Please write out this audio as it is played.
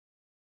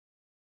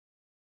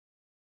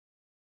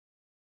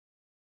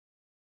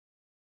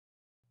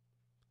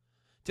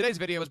Today's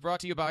video is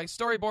brought to you by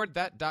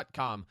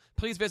StoryboardThat.com.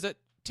 Please visit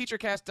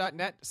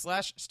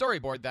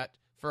teachercast.net/StoryboardThat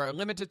for a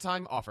limited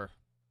time offer.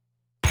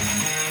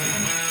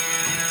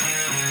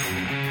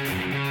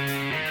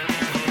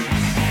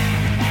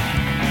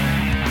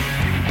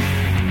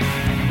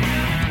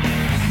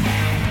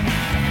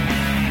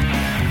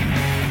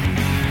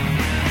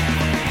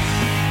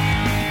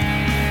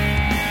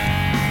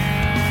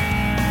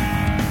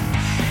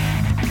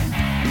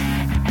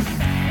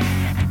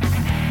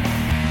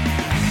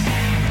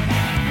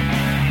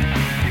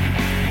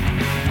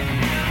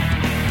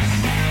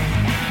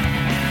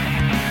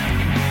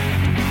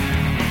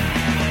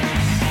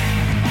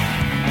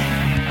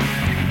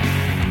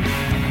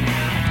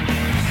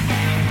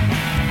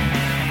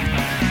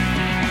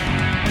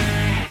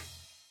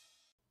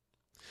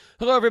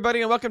 Hello,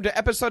 everybody, and welcome to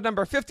episode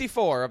number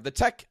 54 of the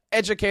Tech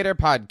Educator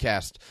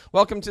Podcast.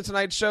 Welcome to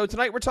tonight's show.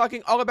 Tonight, we're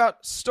talking all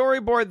about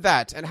Storyboard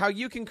That and how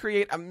you can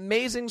create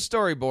amazing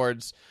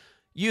storyboards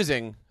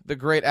using the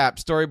great app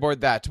Storyboard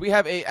That. We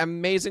have an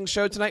amazing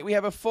show tonight. We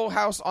have a full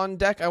house on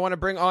deck. I want to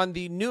bring on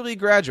the newly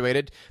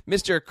graduated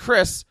Mr.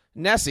 Chris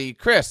Nesi.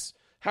 Chris,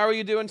 how are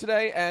you doing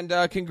today? And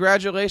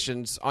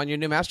congratulations on your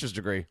new master's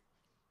degree.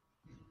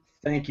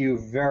 Thank you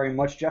very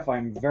much, Jeff.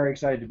 I'm very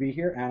excited to be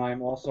here, and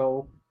I'm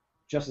also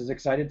just as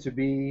excited to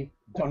be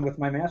done with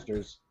my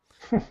master's.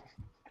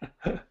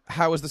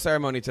 How was the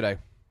ceremony today?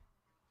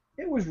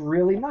 It was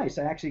really nice.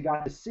 I actually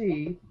got to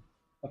see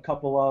a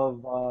couple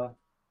of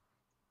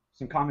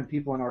some common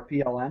people in our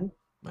PLN.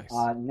 Nice.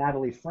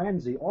 Natalie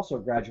Franzi also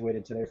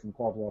graduated today from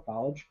Caldwell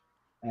College,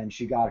 and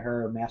she got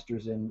her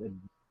master's in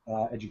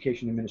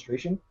education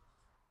administration.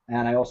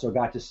 And I also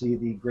got to see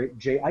the great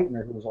Jay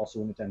Eitner, who was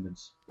also in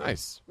attendance.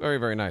 Nice. Very,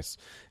 very nice.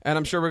 And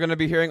I'm sure we're going to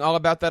be hearing all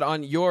about that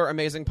on your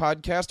amazing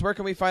podcast. Where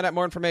can we find out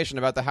more information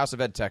about the House of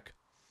EdTech?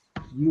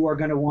 You are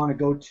going to want to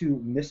go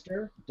to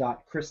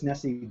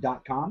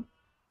mr.chrisnesi.com.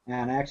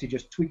 And I actually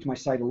just tweaked my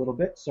site a little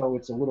bit, so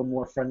it's a little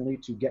more friendly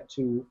to get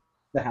to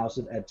the House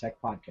of EdTech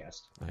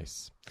podcast.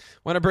 Nice.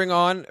 Want to bring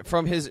on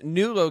from his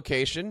new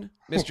location,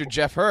 Mr.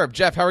 Jeff Herb.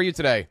 Jeff, how are you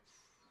today?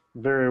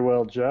 Very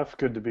well, Jeff.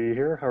 Good to be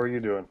here. How are you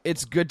doing?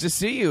 It's good to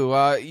see you.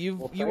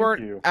 You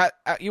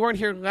weren't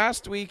here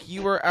last week.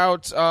 You were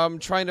out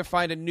trying to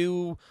find a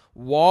new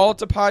wall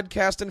to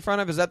podcast in front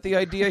of. Is that the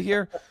idea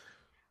here?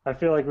 I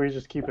feel like we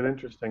just keep it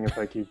interesting if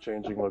I keep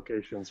changing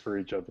locations for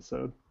each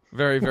episode.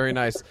 Very, very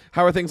nice.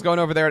 How are things going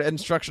over there at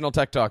Instructional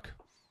Tech Talk?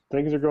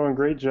 Things are going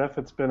great, Jeff.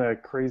 It's been a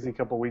crazy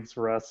couple weeks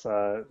for us.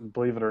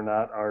 Believe it or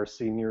not, our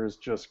seniors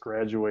just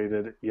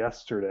graduated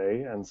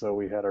yesterday, and so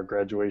we had our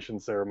graduation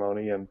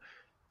ceremony, and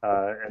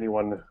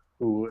anyone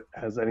who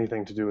has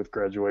anything to do with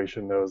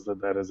graduation knows that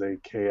that is a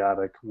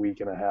chaotic week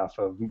and a half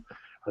of,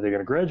 are they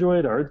going to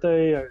graduate? Aren't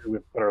they? We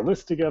put our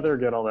list together,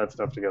 get all that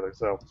stuff together.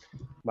 So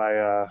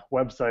my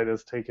website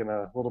has taken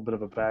a little bit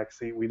of a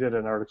backseat. We did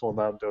an article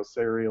about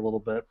Doceri a little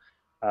bit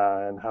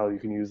and how you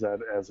can use that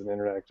as an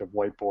interactive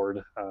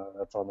whiteboard.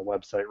 That's on the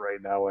website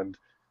right now, and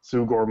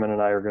Sue Gorman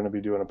and I are going to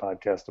be doing a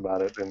podcast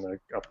about it in the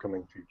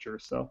upcoming future,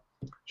 so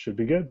should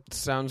be good.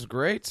 Sounds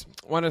great.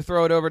 Want to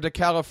throw it over to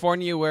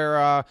California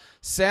where,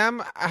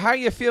 Sam, how are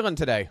you feeling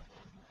today?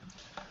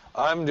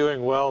 I'm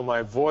doing well.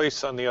 My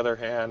voice, on the other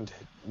hand,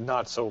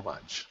 not so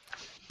much.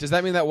 Does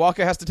that mean that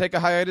Walker has to take a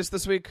hiatus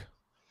this week?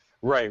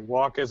 Right.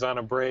 Walker's on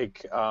a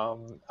break.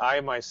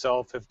 I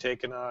myself have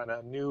taken on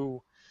a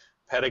new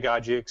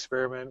pedagogy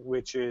experiment,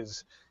 which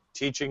is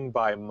teaching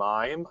by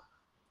mime.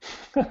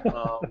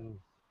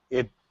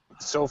 It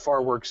so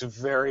far works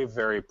very,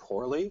 very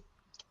poorly.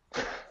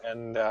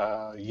 And,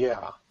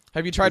 yeah.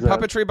 Have you tried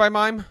puppetry by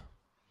mime?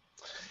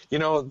 You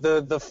know,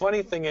 the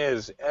funny thing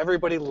is,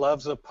 everybody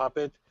loves a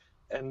puppet,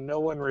 and no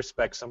one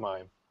respects a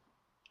mime.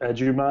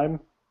 EduMime?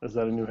 Is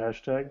that a new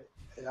hashtag?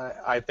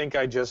 I think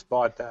I just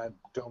bought that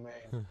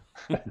domain.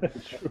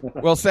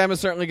 Well, Sam is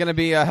certainly going to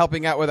be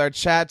helping out with our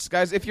chats.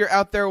 Guys, if you're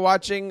out there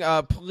watching,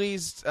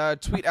 please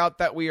tweet out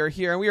that we are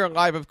here. And we are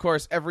live, of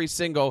course, every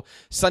single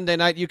Sunday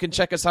night. You can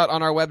check us out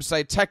on our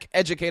website,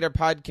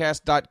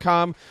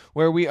 techeducatorpodcast.com,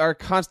 where we are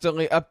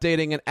constantly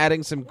updating and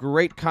adding some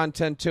great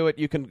content to it.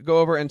 You can go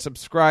over and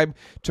subscribe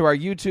to our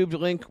YouTube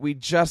link. We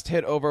just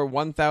hit over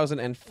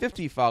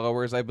 1,050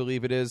 followers, I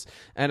believe it is.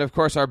 And, of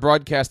course, our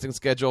broadcasting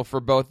schedule for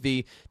both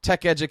the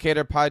Tech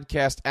Educator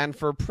Podcast and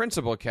for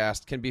Principal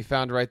Cast can be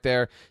found right there.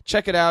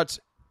 Check it out.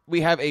 We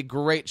have a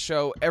great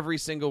show every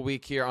single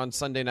week here on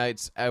Sunday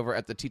nights over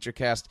at the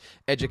TeacherCast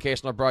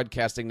Educational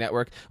Broadcasting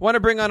Network. I want to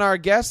bring on our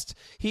guest.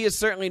 He is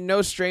certainly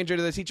no stranger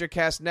to the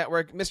TeacherCast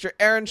Network, Mr.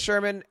 Aaron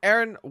Sherman.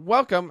 Aaron,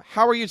 welcome.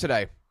 How are you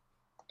today?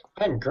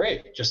 I'm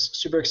great. Just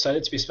super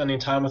excited to be spending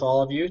time with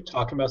all of you,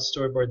 talking about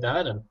Storyboard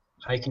That and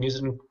how you can use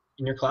it in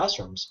your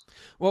classrooms.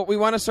 Well, we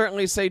want to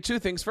certainly say two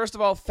things. First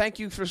of all, thank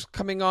you for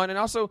coming on, and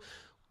also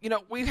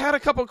we've had a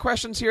couple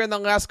questions here in the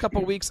last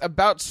couple weeks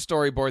about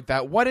Storyboard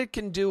That, what it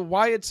can do,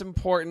 why it's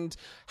important.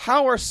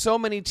 How are so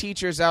many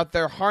teachers out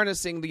there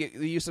harnessing the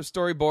use of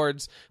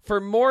storyboards for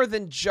more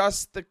than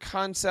just the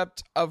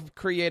concept of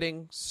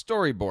creating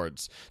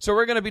storyboards? So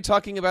we're going to be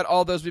talking about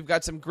all those. We've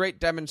got some great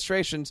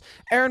demonstrations.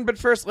 Aaron, but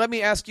first, let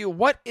me ask you,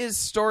 what is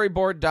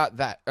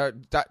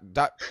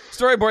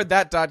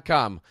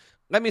StoryboardThat.com?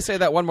 Let me say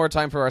that one more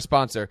time for our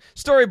sponsor,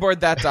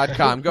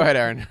 StoryboardThat.com. Go ahead,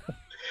 Aaron.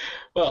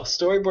 Well,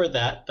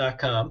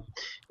 StoryboardThat.com,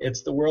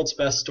 it's the world's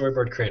best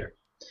storyboard creator.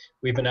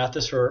 We've been at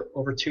this for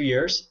over 2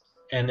 years,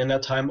 and in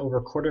that time, over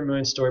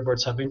 250,000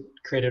 storyboards have been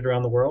created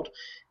around the world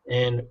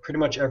in pretty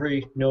much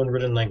every known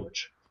written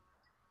language.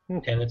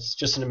 And it's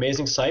just an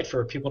amazing site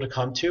for people to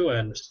come to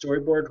and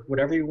storyboard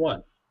whatever you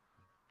want.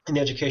 In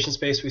the education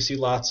space, we see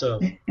lots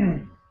of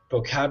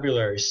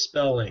vocabulary,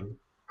 spelling,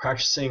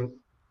 practicing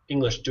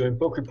English, doing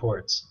book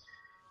reports,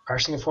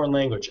 practicing a foreign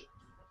language,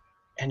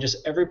 and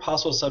just every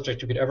possible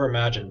subject you could ever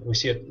imagine. We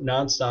see it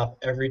nonstop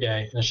every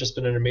day, and it's just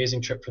been an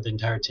amazing trip for the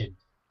entire team.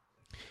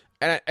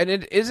 And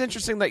it is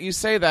interesting that you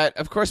say that.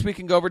 Of course, we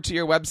can go over to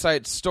your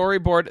website,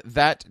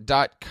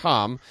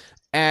 StoryboardThat.com,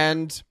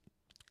 and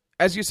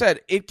as you said,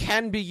 it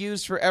can be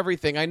used for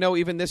everything. I know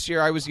even this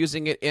year I was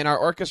using it in our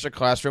orchestra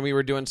classroom. We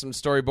were doing some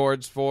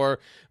storyboards for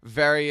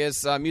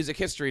various music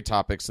history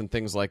topics and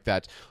things like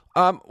that.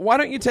 Why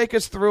don't you take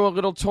us through a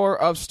little tour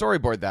of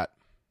Storyboard That?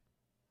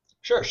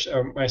 Sure.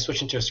 Am I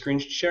switching to a screen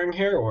sharing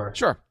here? Or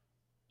Sure.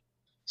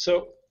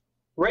 So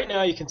right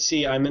now you can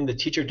see I'm in the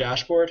teacher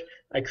dashboard.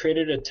 I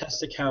created a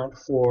test account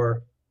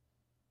for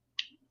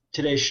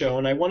today's show,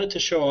 and I wanted to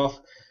show off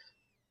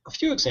a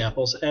few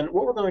examples. And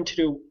what we're going to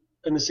do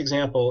in this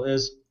example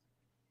is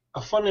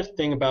a fun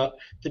thing about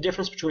the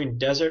difference between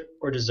desert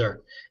or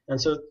dessert.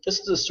 And so this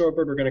is a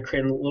storyboard we're going to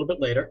create a little bit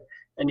later,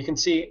 and you can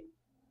see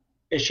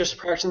it's just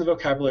practicing the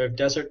vocabulary of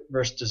desert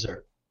versus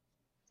dessert.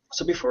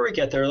 So before we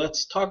get there,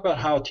 let's talk about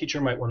how a teacher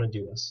might want to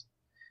do this.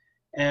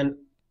 And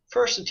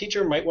first, a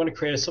teacher might want to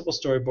create a simple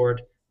storyboard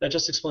that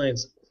just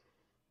explains,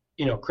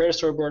 create a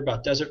storyboard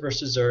about desert versus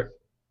dessert,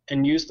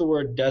 and use the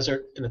word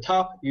desert in the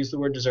top, use the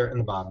word dessert in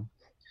the bottom.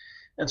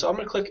 And so I'm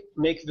going to click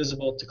Make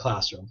Visible to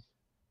Classroom.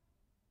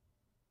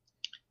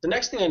 The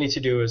next thing I need to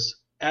do is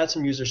add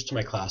some users to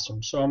my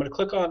classroom. So I'm going to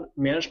click on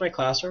Manage My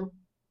Classroom,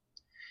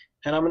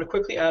 and I'm going to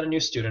quickly add a new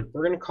student.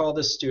 We're going to call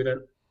this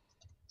student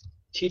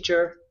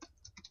Teacher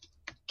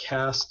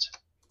Cast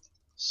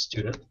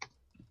Student,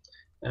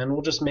 and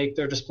we'll just make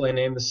their display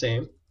name the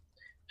same,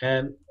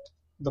 and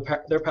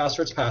their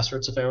password's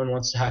passwords if anyone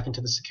wants to hack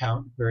into this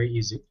account. Very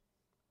easy.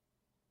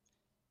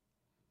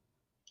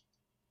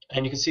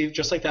 And you can see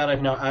just like that,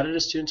 I've now added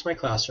a student to my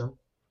classroom.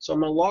 So I'm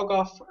going to log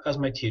off as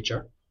my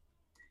teacher,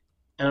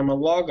 and I'm going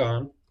to log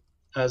on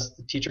as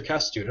the Teacher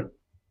Cast Student.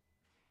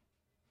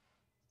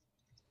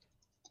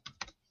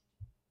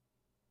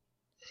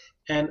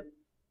 And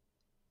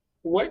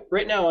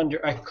right now,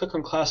 I can click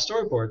on Class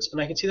Storyboards,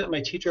 and I can see that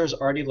my teacher has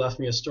already left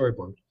me a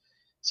storyboard.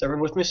 Is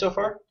everyone with me so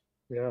far?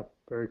 Yeah,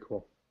 very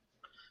cool.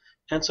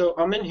 And so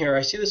I'm in here,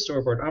 I see the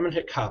storyboard, I'm going to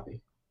hit Copy.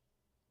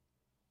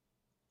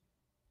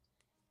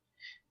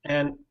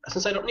 And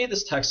since I don't need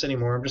this text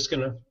anymore, I'm just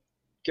going to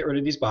get rid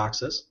of these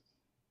boxes.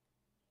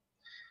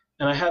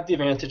 And I have the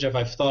advantage of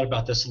I've thought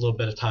about this a little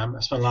bit of time.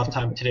 I spent a lot of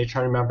time today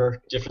trying to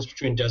remember the difference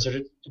between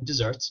desert and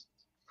desserts.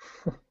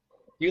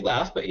 You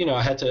laugh, but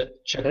I had to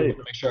check to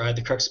make sure I had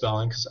the correct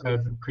spelling because I would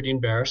have been pretty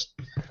embarrassed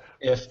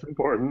if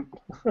important.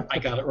 I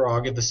got it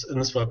wrong in this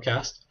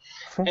webcast.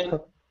 And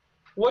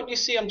what you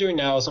see I'm doing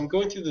now is I'm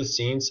going through the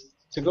scenes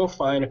to go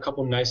find a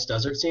couple nice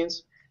desert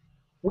scenes.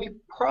 We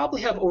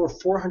probably have over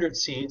 400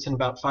 scenes and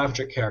about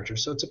 500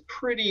 characters, so it's a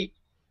pretty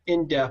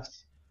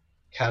in-depth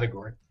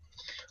category.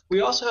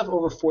 We also have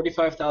over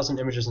 45,000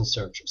 images in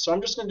search. So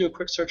I'm just going to do a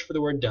quick search for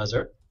the word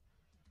desert.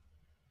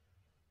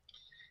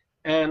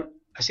 And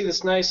I see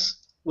this nice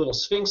little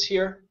sphinx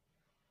here,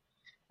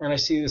 and I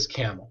see this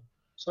camel.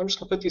 So I'm just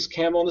going to put this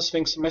camel and the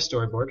sphinx in my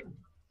storyboard.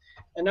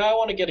 And now I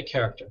want to get a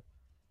character.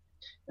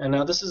 And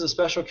now this is a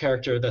special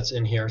character that's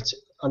in here. It's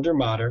under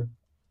Modern,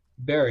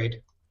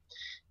 buried,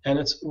 and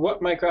it's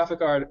what one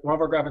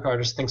of our graphic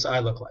artists thinks I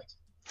look like.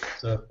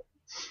 So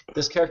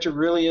this character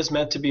really is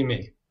meant to be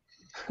me.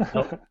 I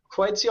don't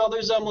quite see all the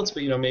resemblance,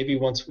 but maybe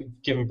once we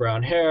give him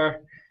brown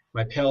hair,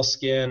 my pale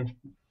skin,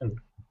 and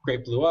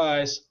great blue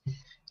eyes, it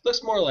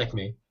looks more like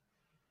me.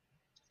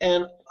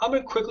 And I'm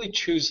going to quickly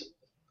choose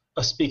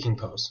a speaking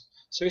pose.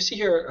 So you see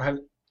here, I have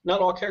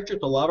not all characters,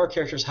 but a lot of our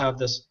characters have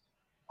this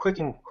quick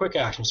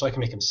action. So I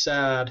can make him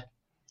sad,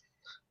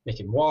 make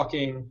him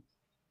walking,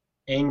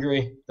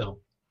 angry, though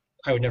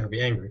I would never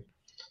be angry.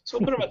 So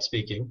we'll put him at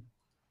speaking.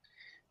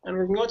 And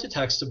we're going to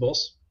textables.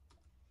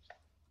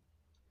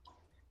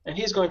 And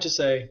he's going to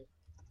say,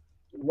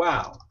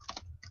 wow,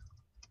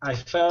 I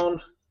found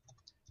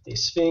a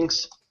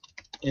sphinx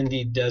in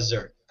the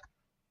desert,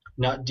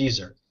 not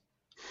desert.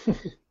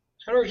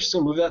 And we're just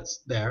going to move that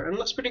there, and it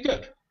looks pretty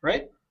good,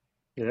 right?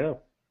 Yeah.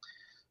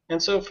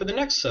 And so for the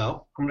next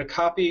cell, I'm going to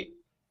copy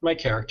my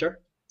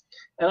character,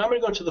 and I'm going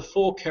to go into the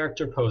full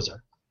character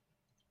poser.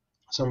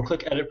 So I'm going to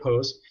click Edit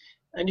Pose,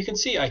 and you can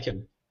see I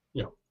can,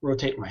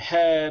 rotate my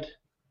head,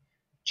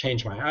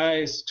 change my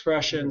eyes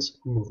expressions,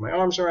 move my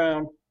arms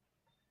around.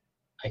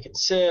 I can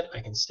sit,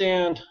 I can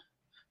stand,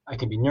 I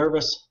can be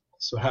nervous.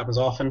 That's what happens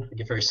often. I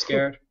get very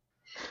scared.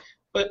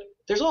 But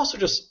there's also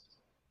just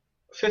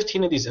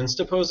 15 of these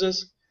Insta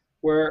poses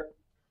where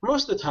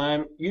most of the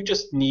time you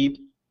just need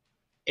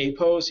a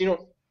pose. You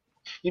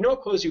know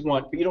what pose you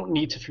want, but you don't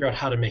need to figure out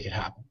how to make it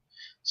happen.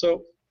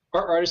 So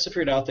our artists have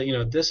figured out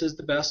that this is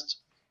the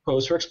best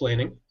pose for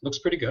explaining. Looks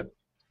pretty good. And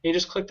you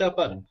just click that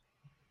button.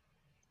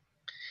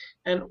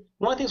 And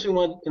one of the things we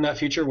wanted in that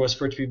feature was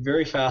for it to be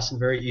very fast and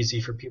very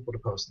easy for people to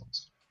post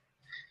things.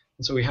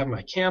 And so we have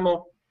my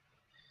camel,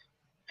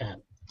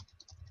 and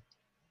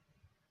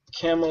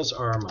camels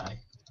are my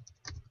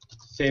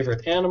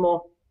favorite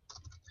animal.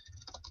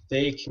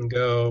 They can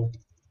go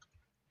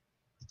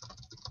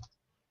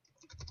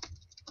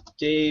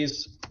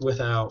days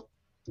without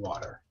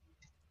water.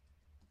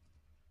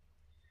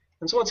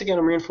 And so once again,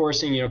 I'm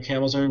reinforcing,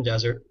 camels are in the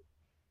desert,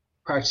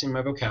 practicing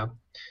my vocab.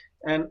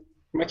 And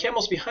my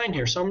camel's behind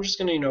here, so I'm just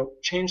going to,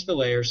 change the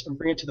layers and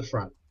bring it to the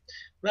front.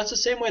 And that's the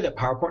same way that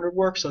PowerPoint would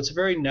work, so it's a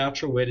very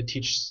natural way to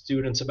teach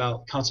students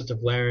about the concept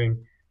of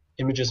layering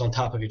images on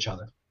top of each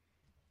other.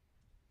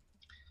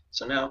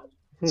 So now,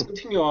 let's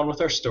continue on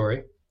with our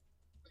story.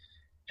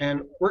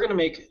 And we're going to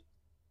make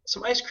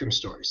some ice cream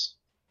stories.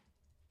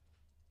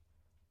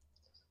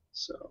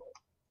 So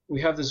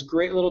we have this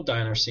great little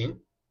diner scene.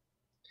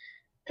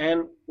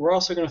 And we're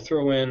also going to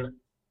throw in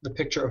the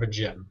picture of a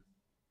gym.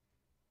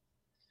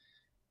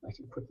 I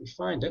can quickly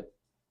find it.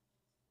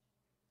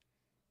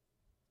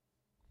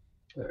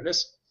 There it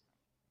is.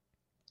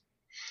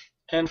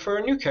 And for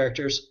our new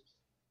characters,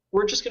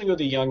 we're just going to go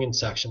to the Youngins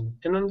section.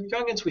 And on the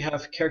Youngins, we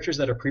have characters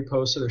that are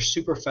pre-posed, so they're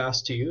super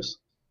fast to use.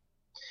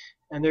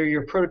 And they're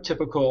your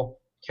prototypical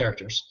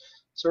characters.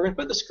 So we're going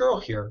to put this girl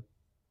here.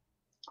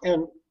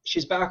 And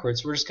she's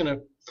backwards. We're just going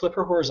to flip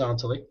her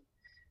horizontally.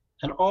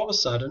 And all of a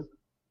sudden,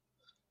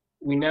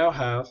 we now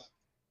have,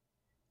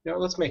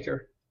 let's make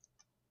her,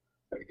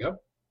 there we go.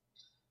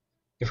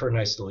 Give her a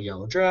nice little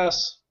yellow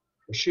dress,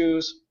 her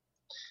shoes,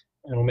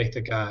 and we'll make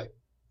the guy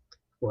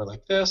wear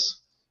like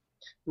this.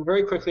 And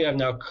very quickly, I've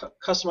now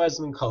customized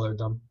them and colored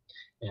them.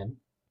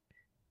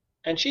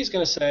 And she's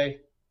going to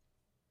say,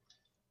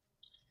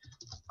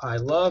 I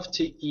love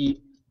to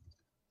eat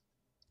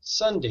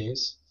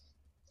sundaes.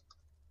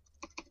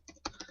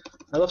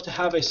 I love to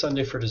have a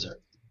sundae for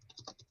dessert.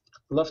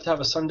 I love to have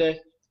a sundae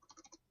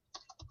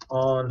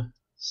on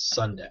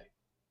Sunday.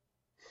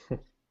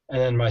 And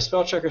then my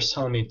spell checker is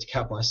telling me to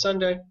capitalize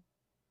Sunday. And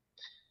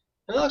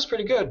that looks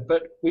pretty good,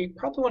 but we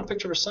probably want a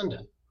picture of a Sunday.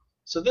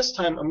 So this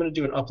time I'm going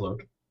to do an upload.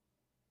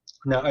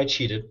 Now I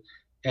cheated,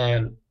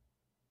 and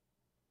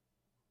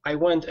I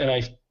went and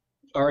I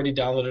already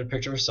downloaded a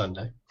picture of a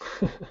Sunday.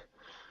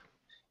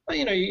 But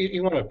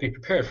you want to be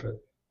prepared for it.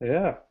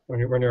 Yeah. When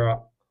you're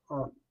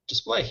on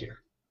display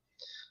here.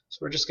 So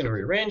we're just going to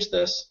rearrange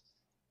this.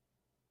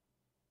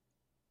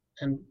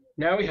 And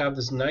now we have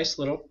this nice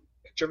little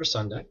picture of a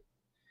Sunday.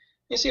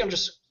 You see I'm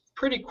just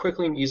pretty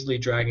quickly and easily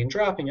dragging and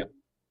dropping it.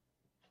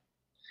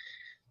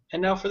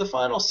 And now for the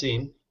final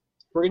scene,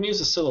 we're going to use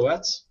the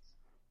silhouettes.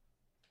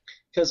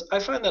 Because I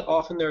find that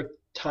often there are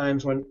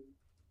times when,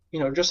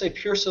 just a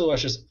pure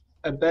silhouette is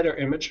a better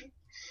image.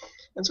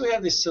 And so we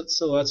have these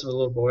silhouettes of a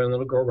little boy and a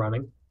little girl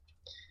running.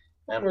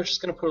 And we're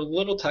just going to put a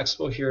little text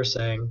below here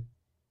saying,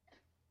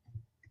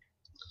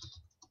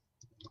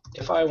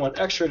 if I want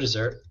extra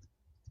dessert,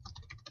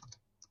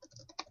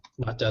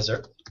 not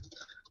desert,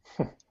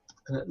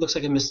 and it looks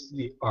like I missed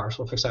the R,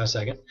 so we'll fix that in a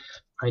second.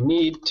 I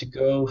need to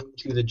go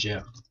to the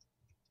gym.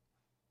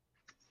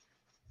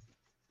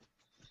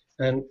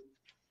 And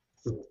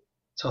it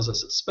tells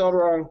us it's spelled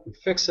wrong. We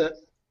fix it.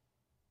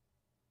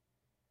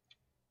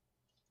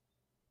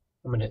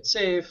 I'm going to hit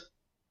save.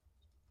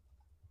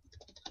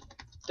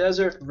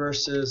 Desert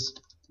versus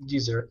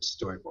dessert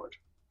storyboard.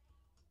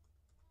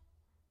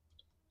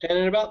 And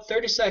in about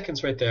 30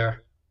 seconds right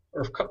there,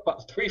 or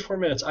about 3-4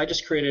 minutes, I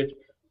just created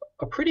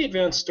a pretty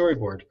advanced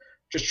storyboard,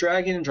 just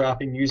dragging and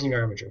dropping using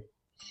our imagery.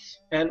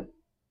 And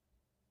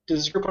does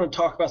this group want to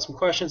talk about some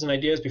questions and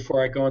ideas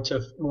before I go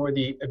into more of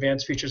the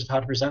advanced features of how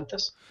to present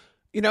this?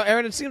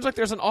 Aaron, it seems like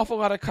there's an awful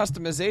lot of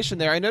customization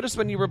there. I noticed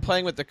when you were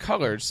playing with the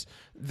colors,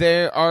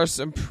 there are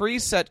some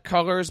preset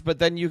colors, but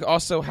then you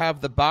also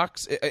have the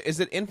box. Is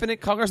it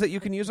infinite colors that you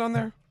can use on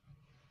there?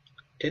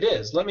 It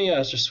is. Let me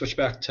just switch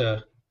back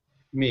to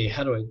me.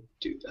 How do I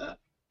do that?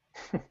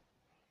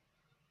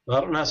 Well,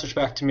 I don't know how to switch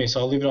back to me, so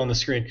I'll leave it on the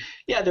screen.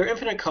 Yeah, they're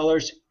infinite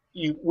colors.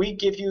 We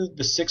give you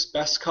the 6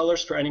 best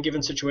colors for any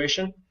given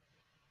situation.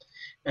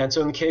 And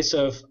so in the case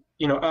of,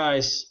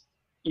 eyes,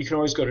 you can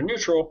always go to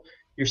neutral,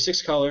 your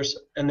 6 colors,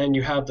 and then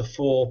you have the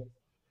full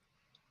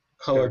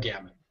color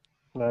gamut.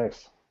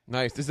 Nice.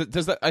 Nice.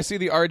 Does that? I see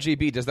the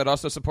RGB. Does that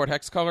also support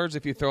hex colors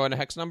if you throw in a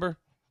hex number?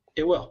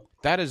 It will.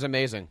 That is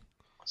amazing.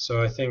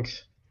 So I think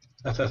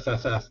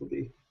FFFF will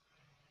be.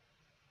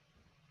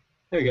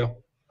 There you go.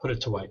 Put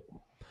it to white.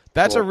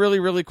 That's Cool. a really,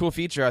 really cool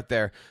feature out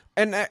there.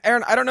 And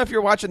Aaron, I don't know if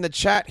you're watching the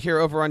chat here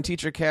over on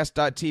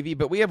teachercast.tv,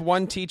 but we have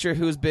one teacher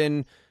who's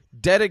been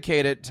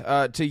dedicated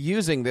to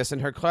using this in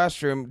her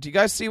classroom. Do you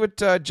guys see what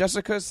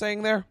Jessica is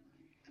saying there?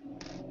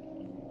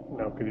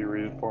 No, could you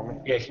read it for me?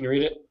 Yeah, can you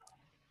read it?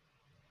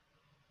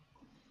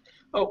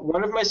 Oh,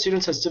 one of my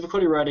students has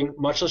difficulty writing,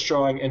 much less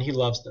drawing, and he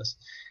loves this.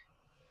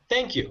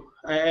 Thank you.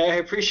 I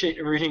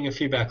appreciate reading your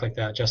feedback like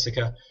that,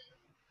 Jessica.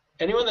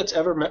 Anyone that's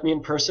ever met me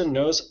in person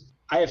knows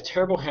I have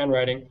terrible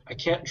handwriting. I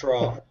can't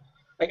draw.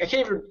 I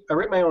can't even. I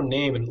write my own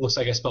name and it looks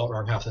like I spell it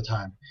wrong half the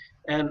time.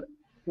 And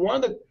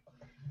one of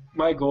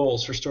my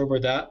goals for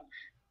Storyboard That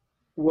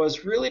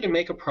was really to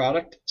make a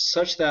product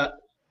such that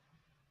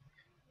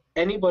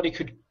anybody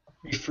could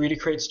be free to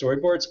create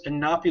storyboards and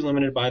not be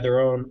limited by their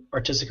own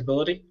artistic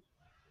ability.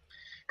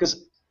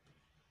 Because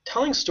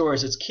telling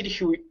stories is key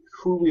to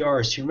who we are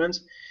as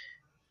humans,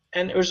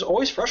 and it was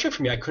always frustrating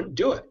for me. I couldn't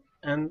do it.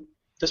 And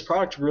this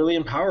product really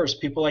empowers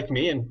people like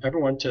me and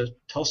everyone to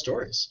tell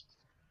stories.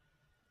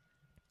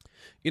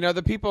 You know,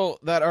 the people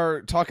that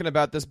are talking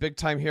about this big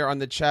time here on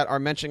the chat are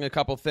mentioning a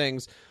couple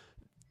things.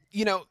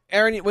 You know,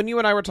 Aaron, when you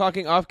and I were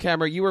talking off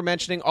camera, you were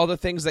mentioning all the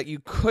things that you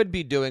could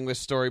be doing with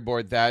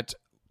Storyboard That.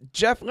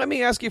 Jeff, let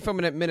me ask you from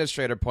an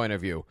administrator point of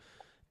view.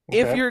 Okay.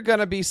 If you're going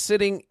to be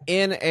sitting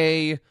in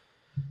a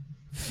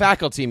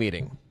faculty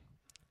meeting,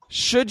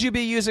 should you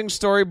be using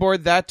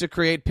Storyboard That to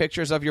create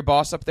pictures of your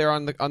boss up there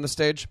on the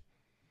stage?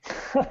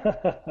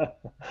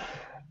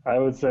 I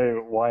would say,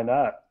 why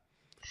not?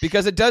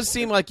 Because it does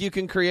seem like you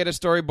can create a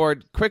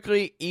storyboard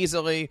quickly,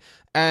 easily,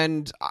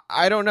 and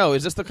I don't know,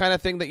 is this the kind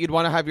of thing that you'd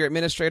want to have your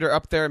administrator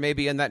up there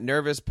maybe in that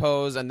nervous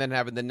pose and then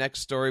having the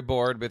next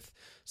storyboard with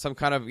some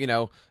kind of, you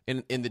know,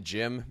 in the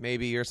gym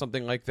maybe or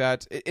something like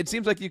that? It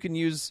seems like you can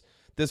use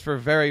this for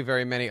very,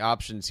 very many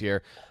options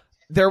here.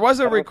 There was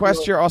a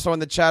request here also in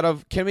the chat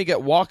of, can we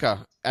get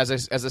Waka as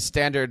a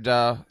standard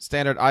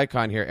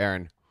icon here,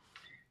 Aaron?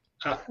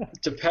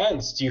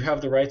 Depends. Do you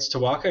have the rights to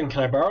Waka, and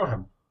can I borrow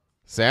him?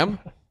 Sam?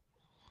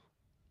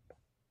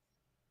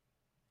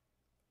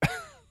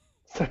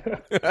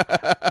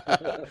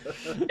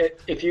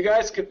 If you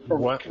guys could...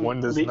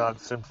 One does not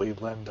simply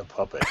lend a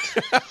puppet.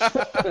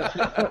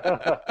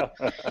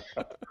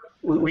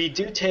 We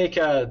do take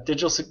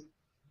digital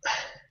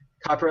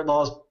copyright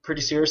laws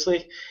pretty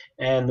seriously,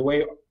 and the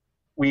way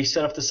we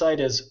set up the site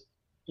is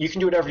you can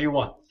do whatever you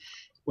want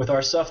with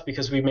our stuff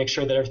because we make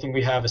sure that everything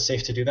we have is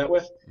safe to do that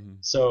with. Mm-hmm.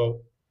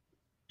 So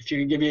if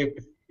you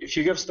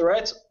give us the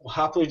rights, we'll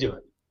happily do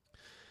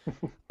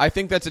it. I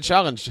think that's a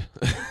challenge.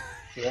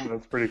 Yeah,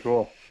 that's pretty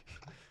cool.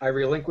 I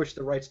relinquish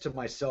the rights to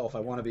myself. I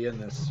want to be in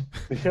this.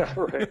 Yeah,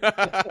 right.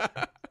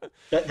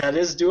 That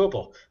is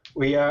doable.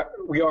 We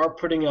are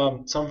putting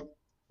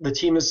the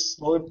team is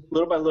slowly,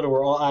 little by little.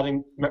 We're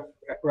adding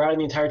the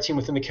entire team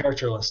within the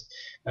character list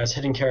as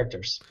hidden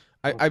characters.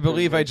 I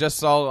believe I just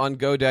saw on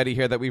GoDaddy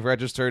here that we've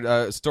registered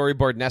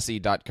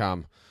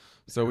storyboardnessie.com,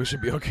 so we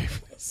should be okay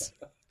for this.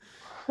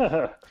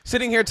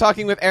 Sitting here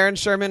talking with Aaron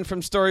Sherman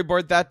from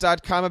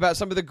StoryboardThat.com about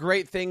some of the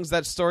great things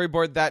that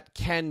Storyboard That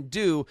can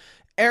do.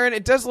 Aaron,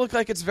 it does look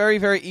like it's very,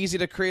 very easy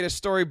to create a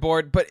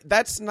storyboard, but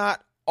that's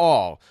not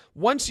all.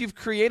 Once you've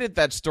created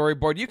that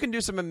storyboard, you can do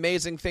some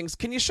amazing things.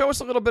 Can you show us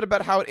a little bit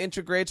about how it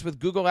integrates with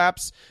Google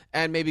Apps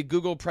and maybe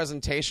Google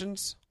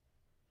Presentations?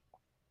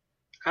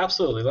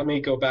 Absolutely. Let me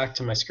go back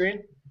to my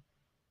screen.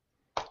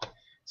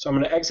 So I'm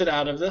going to exit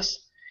out of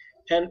this.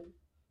 And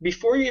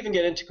before you even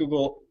get into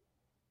Google,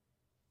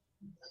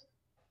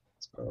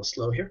 it's a little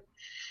slow here.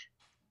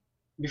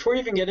 Before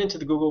you even get into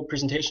the Google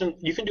presentation,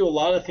 you can do a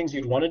lot of things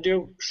you'd want to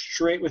do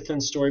straight within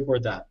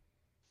Storyboard That.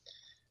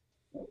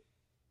 My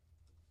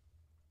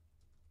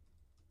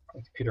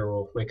computer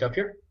will wake up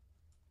here.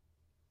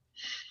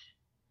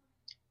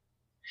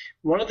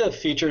 One of the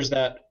features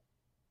that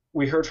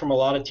we heard from a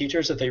lot of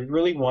teachers that they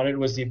really wanted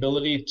was the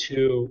ability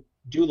to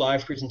do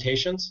live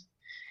presentations.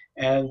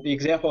 And the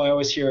example I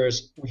always hear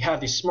is we have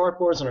these smart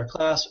boards in our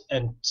class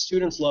and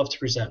students love to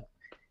present.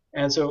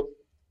 And so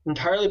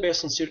entirely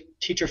based on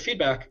teacher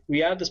feedback,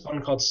 we add this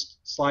button called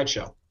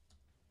Slideshow.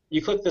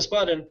 You click this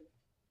button,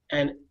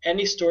 and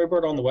any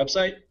storyboard on the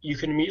website, you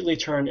can immediately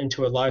turn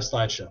into a live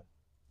slideshow.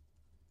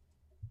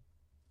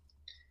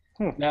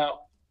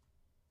 Now,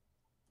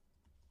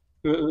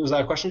 was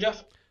that a question,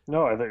 Jeff?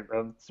 No, I think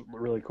that's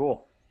really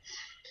cool.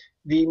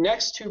 The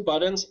next two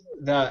buttons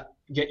that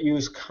get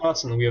used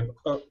constantly, we have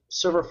a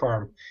server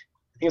farm,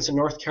 I think it's in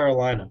North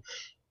Carolina,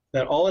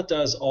 that all it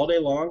does all day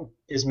long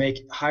is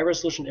make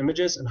high-resolution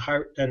images and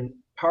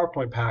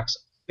PowerPoint packs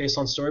based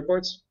on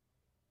storyboards.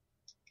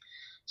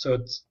 So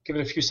give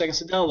it a few seconds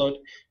to download,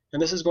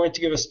 and this is going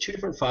to give us two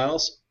different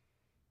files,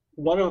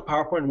 one of a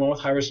PowerPoint and one with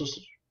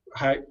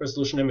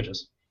high-resolution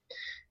images.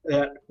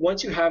 That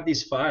once you have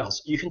these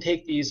files, you can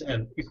take these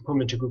and you can put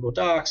them into Google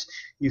Docs,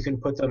 you can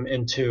put them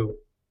into,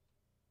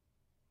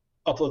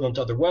 upload them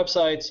to other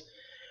websites,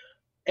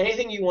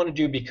 anything you want to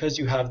do because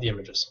you have the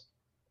images.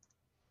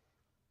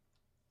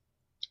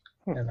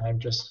 And I'm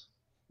just,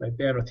 my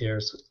bandwidth here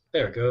is,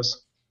 there it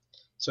goes.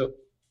 So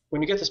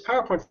when you get this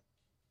PowerPoint,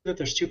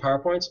 there's two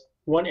PowerPoints,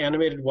 one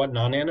animated, one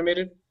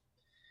non-animated.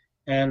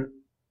 And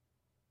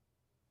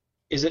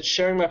is it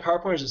sharing my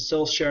PowerPoint or is it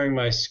still sharing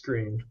my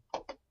screen?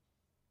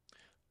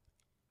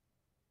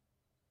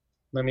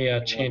 Let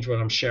me change what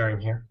I'm sharing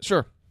here.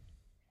 Sure.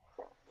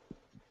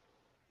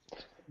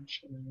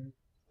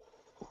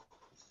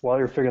 While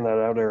you're figuring that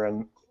out,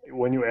 Aaron,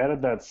 when you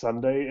added that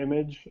Sunday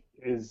image,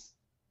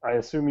 I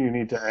assume you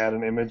need to add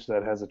an image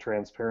that has a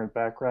transparent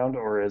background,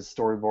 or is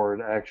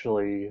Storyboard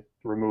actually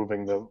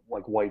removing the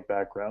white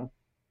background?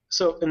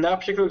 So in that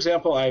particular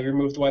example, I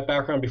removed the white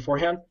background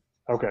beforehand.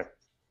 Okay.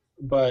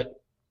 But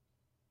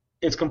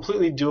it's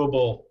completely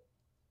doable,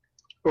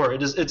 or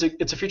it's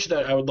a feature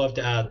that I would love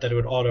to add that it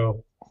would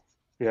auto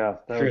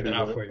figure that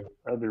out for you.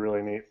 That'd be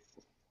really neat.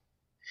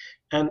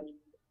 And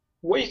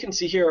what you can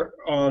see here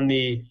on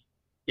the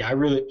I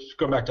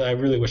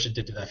really wish it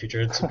did do that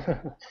feature.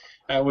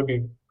 That would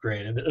be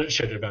great, and it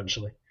should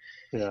eventually.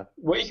 Yeah.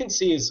 What you can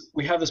see is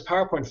we have this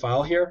PowerPoint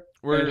file here.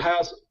 And it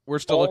has we're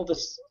still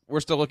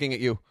looking at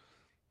you.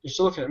 You're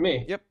still looking at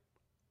me. Yep.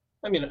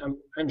 I mean,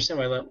 I understand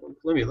why.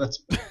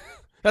 Let's.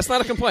 That's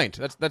not a complaint.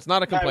 That's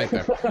not a complaint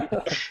there.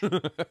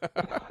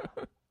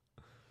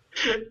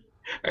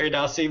 Are you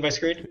now seeing my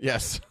screen?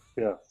 Yes.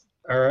 Yeah.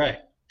 All right.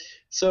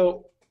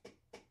 So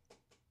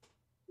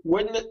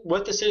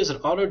what this is,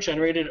 it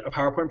auto-generated a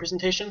PowerPoint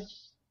presentation.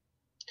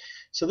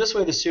 So this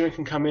way the student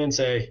can come in and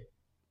say,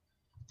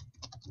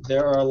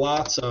 there are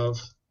lots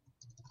of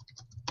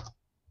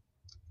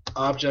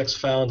objects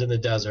found in the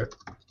desert.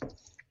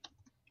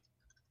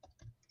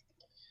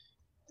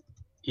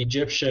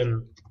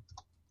 Egyptian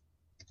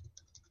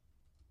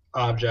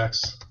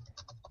objects.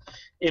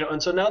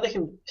 And so now they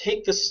can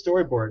take this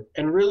storyboard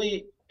and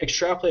really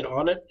extrapolate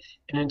on it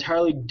in an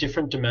entirely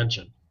different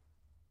dimension.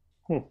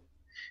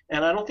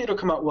 And I don't think it'll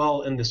come out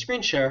well in the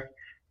screen share,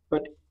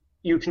 but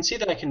you can see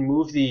that I can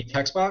move the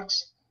text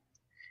box.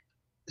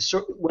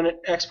 So when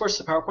it exports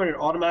to PowerPoint, it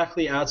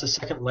automatically adds a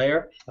second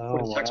layer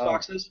for the text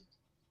boxes.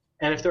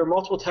 And if there are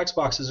multiple text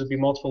boxes, it would be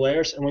multiple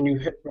layers. And when you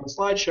hit run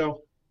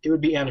slideshow, it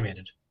would be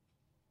animated.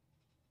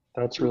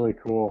 That's really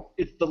cool.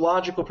 It's the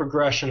logical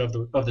progression of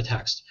the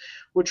text,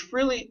 which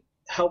really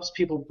helps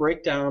people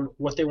break down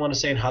what they want to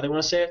say and how they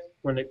want to say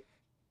it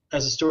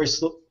as the story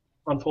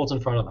unfolds in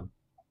front of them.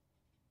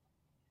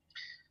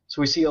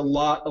 So we see a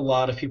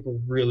lot of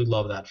people really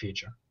love that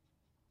feature.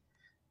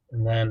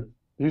 And then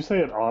you say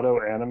it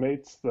auto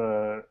animates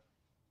the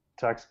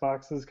text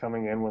boxes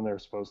coming in when they're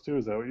supposed to?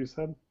 Is that what you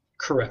said?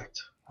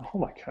 Correct. Oh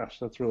my gosh,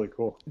 that's really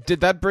cool.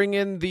 Did that bring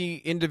in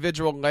the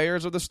individual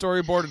layers of the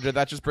storyboard, or did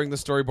that just bring the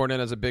storyboard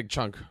in as a big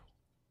chunk?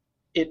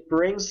 It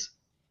brings...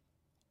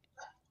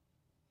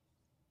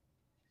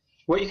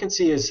 What you can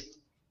see is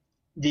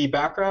the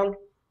background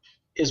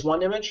is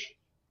one image,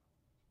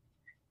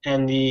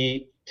 and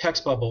the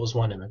text bubble is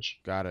one image.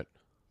 Got it.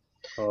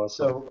 Awesome.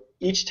 So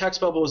each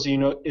text bubble is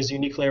a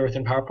unique layer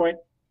within PowerPoint,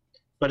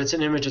 but it's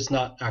an image, it's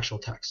not actual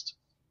text.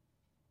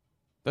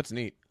 That's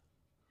neat.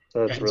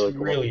 That's really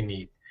cool. Really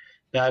neat.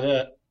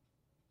 That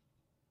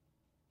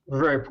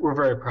we're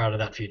very proud of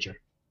that feature.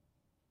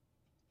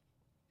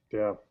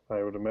 Yeah,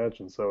 I would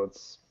imagine so.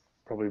 It's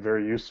probably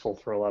very useful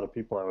for a lot of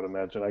people, I would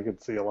imagine. I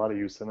could see a lot of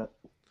use in it.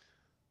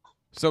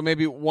 So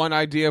maybe one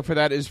idea for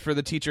that is for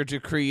the teacher to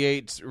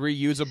create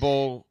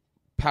reusable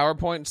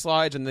PowerPoint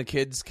slides, and the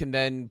kids can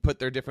then put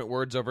their different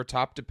words over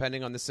top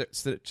depending on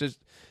the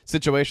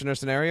situation or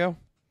scenario?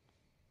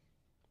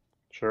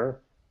 Sure.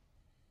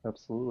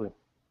 Absolutely.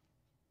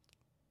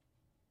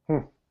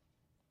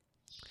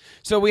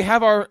 So we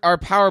have our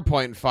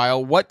PowerPoint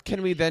file. What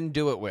can we then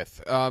do it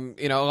with? A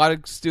lot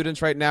of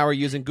students right now are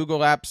using Google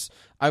Apps.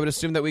 I would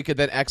assume that we could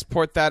then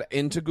export that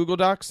into Google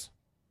Docs?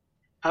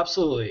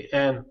 Absolutely.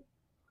 And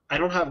I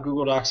don't have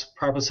Google Docs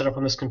properly set up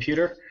on this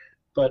computer,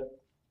 but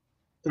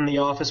in the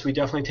office we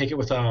definitely take it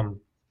with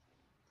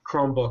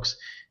Chromebooks,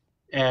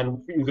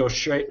 and you go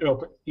straight.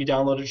 You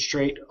download it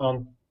straight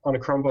on a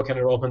Chromebook, and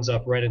it opens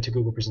up right into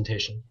Google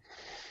Presentation.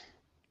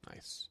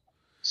 Nice.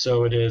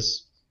 So it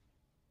is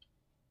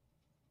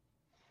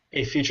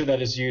a feature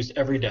that is used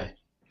every day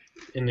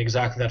in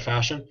exactly that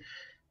fashion,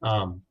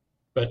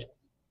 but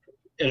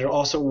it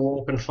also will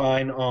open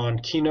fine on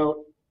Keynote,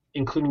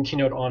 including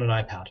Keynote on an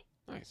iPad.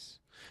 Nice.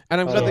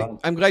 And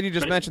I'm glad you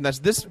just mentioned that.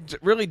 This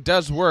really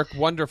does work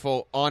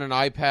wonderful on an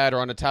iPad or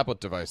on a tablet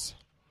device.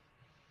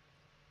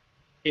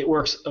 It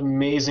works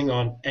amazing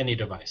on any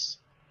device.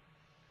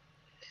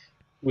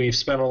 We've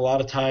spent a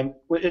lot of time.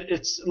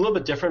 It's a little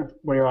bit different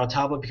when you're on a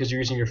tablet because you're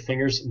using your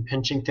fingers and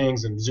pinching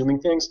things and zooming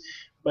things,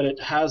 but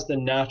it has the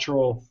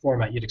natural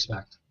format you'd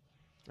expect.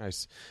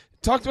 Nice.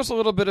 Talk to us a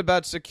little bit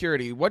about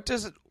security. What do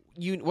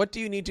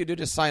you need to do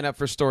to sign up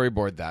for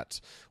Storyboard that?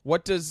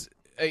 What does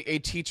a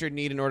teacher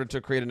need in order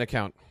to create an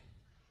account?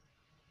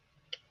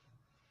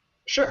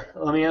 Sure.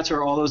 Let me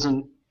answer all those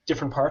in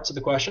different parts of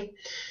the question.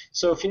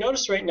 So if you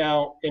notice right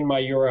now in my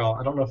URL,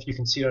 I don't know if you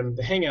can see it on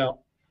the Hangout,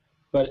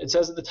 but it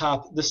says at the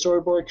top, the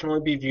storyboard can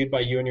only be viewed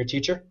by you and your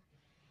teacher.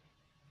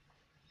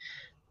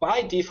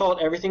 By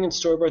default, everything in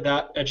Storyboard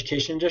That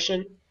Education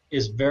Edition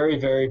is very,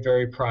 very,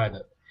 very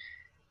private.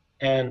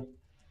 And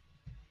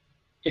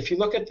if you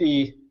look at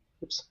the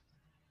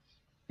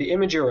the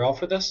image URL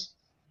for this,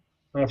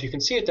 I don't know if you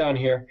can see it down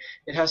here,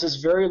 it has this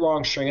very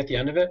long string at the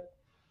end of it.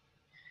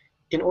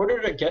 In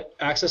order to get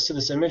access to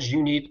this image,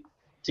 you need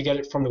to get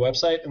it from the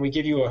website, and we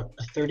give you a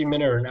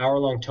 30-minute or an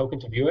hour-long token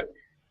to view it,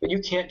 but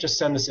you can't just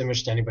send this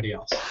image to anybody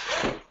else.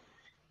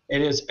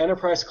 It is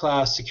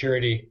enterprise-class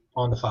security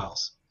on the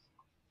files.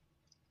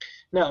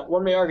 Now,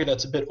 one may argue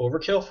that's a bit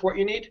overkill for what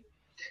you need,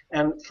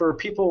 and for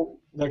people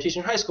that are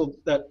teaching high school,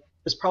 that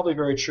is probably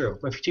very true.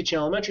 But if you're teaching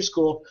elementary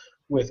school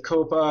with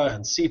COPA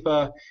and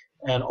SEPA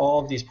and all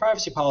of these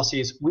privacy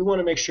policies, we want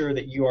to make sure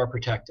that you are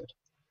protected.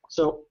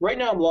 So right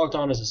now I'm logged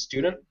on as a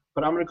student,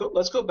 but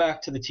let's go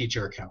back to the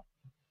teacher account.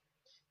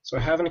 So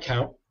I have an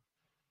account,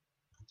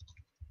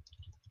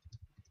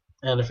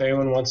 and if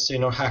anyone wants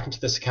to hack into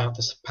this account,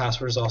 this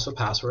password is also a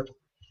password.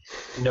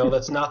 No,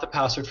 that's not the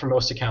password for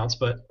most accounts,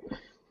 but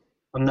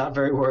I'm not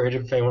very worried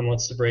if anyone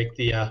wants to break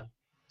the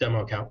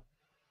demo account.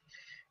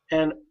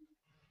 And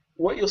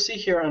what you'll see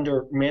here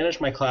under Manage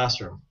My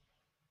Classroom,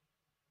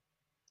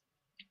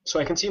 so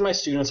I can see my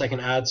students, I can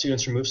add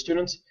students, remove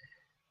students,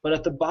 but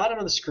at the bottom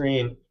of the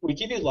screen, we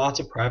give you lots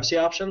of privacy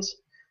options.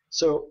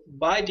 So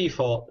by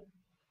default,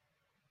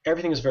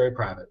 everything is very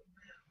private.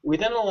 We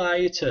then allow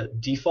you to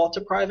default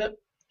to private,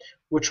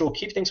 which will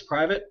keep things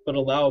private, but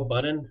allow a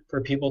button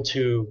for people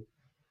to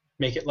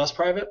make it less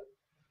private.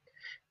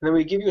 And then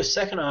we give you a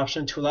second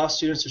option to allow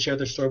students to share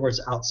their storyboards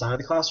outside of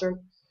the classroom.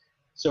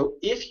 So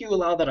if you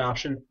allow that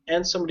option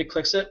and somebody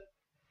clicks it,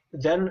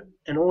 then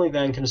and only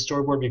then can a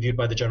storyboard be viewed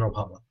by the general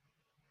public.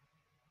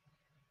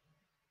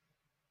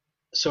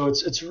 So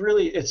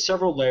it's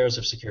several layers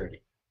of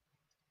security.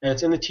 And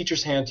it's in the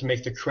teacher's hand to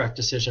make the correct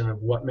decision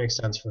of what makes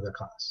sense for the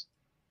class.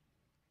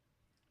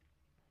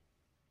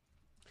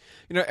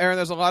 Aaron,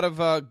 there's a lot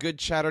of good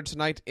chatter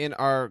tonight in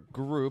our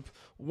group.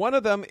 One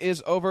of them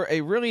is over a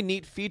really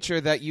neat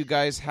feature that you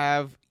guys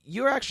have.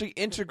 You're actually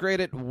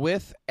integrated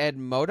with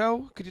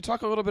Edmodo. Could you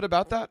talk a little bit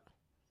about that?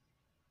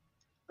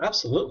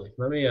 Absolutely.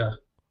 Let me...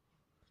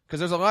 Because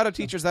there's a lot of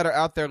teachers that are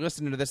out there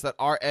listening to this that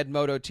are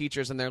Edmodo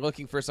teachers, and they're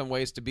looking for some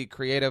ways to be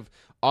creative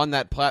on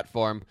that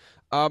platform.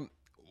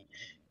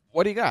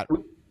 What do you got?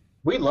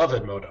 We love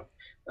Edmodo.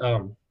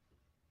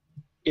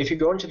 If you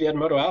go into the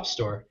Edmodo App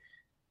Store,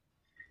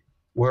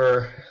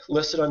 we're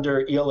listed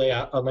under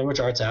ELA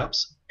Language Arts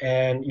apps,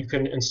 and you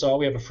can install.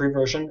 We have a free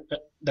version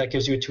that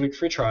gives you a 2-week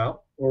free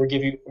trial, or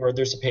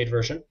there's a paid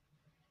version.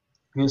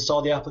 You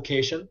install the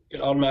application,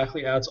 it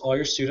automatically adds all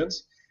your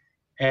students,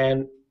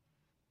 and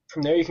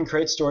from there you can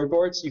create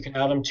storyboards. You can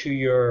add them to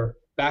your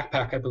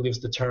backpack, I believe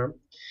is the term,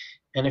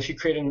 and if you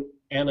create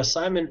an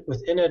assignment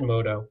within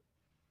Edmodo,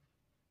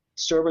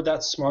 storyboard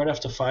that's smart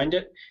enough to find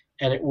it,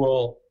 and it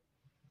will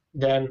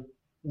then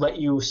let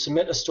you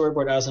submit a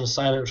storyboard as an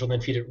assignment, which will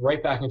then feed it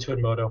right back into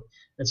Edmodo.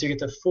 And so you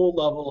get the full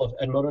level of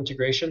Edmodo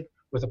integration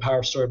with the power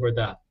of Storyboard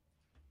That.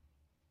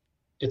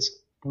 It's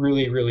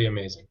really, really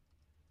amazing.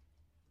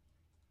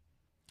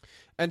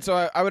 And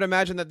so I would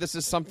imagine that this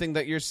is something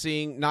that you're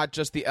seeing not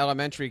just the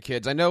elementary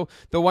kids. I know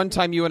the one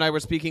time you and I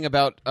were speaking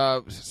about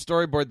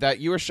Storyboard That,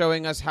 you were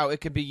showing us how it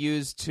could be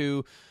used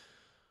to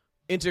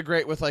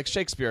integrate with like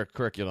Shakespeare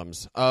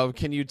curriculums.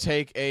 Can you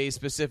take a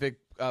specific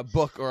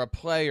book or a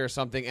play or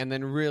something and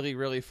then really,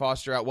 really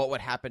foster out what would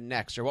happen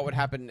next or what would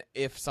happen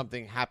if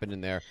something happened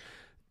in there?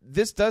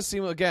 This does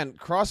seem, again,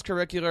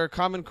 cross-curricular,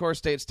 Common Core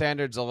state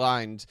standards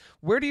aligned.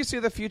 Where do you see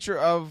the future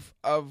of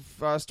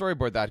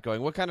Storyboard That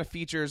going? What kind of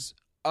features,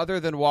 other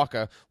than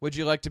Waka, would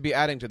you like to be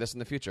adding to this in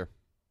the future?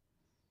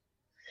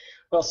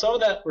 Well, some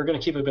of that we're going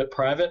to keep a bit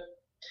private,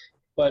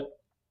 but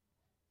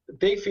the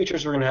big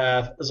features we're going to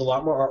have is a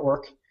lot more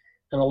artwork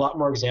and a lot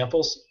more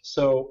examples.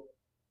 So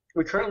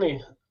we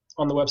currently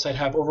on the website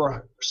have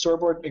over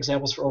storyboard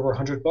examples for over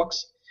 100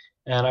 books,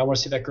 and I want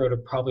to see that grow to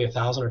probably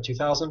 1,000 or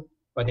 2,000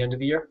 by the end of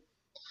the year.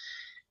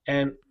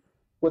 And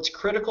what's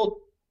critical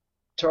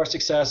to our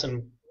success,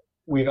 and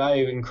we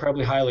value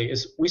incredibly highly,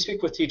 is we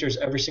speak with teachers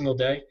every single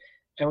day,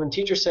 and when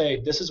teachers say,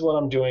 this is what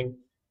I'm doing,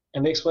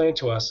 and they explain it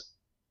to us,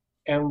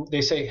 and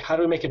they say, how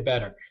do we make it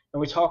better?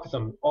 And we talk with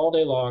them all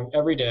day long,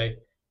 every day,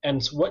 and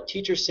it's what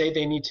teachers say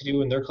they need to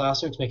do in their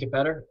classroom to make it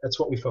better. That's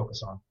what we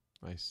focus on.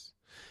 Nice.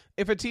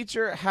 If a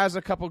teacher has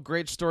a couple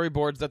great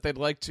storyboards that they'd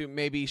like to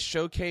maybe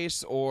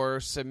showcase or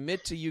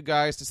submit to you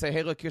guys to say,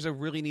 hey, look, here's a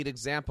really neat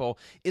example,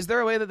 is there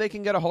a way that they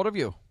can get a hold of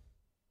you?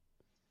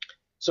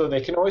 So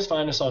they can always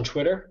find us on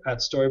Twitter at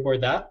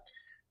StoryboardThat.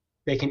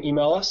 They can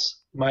email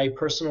us. My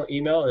personal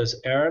email is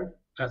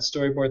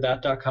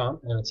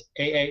aaron@storyboardthat.com, and it's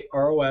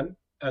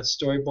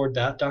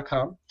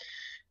AARON@storyboardthat.com.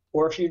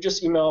 Or if you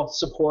just email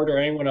support or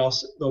anyone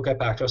else, they'll get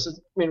back to us. I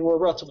mean, we're a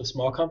relatively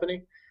small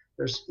company.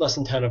 There's less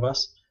than 10 of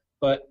us,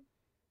 but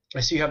I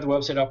see you have the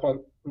website up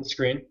on the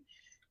screen.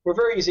 We're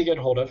very easy to get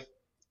hold of,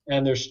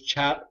 and there's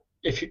chat.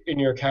 If in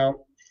your account,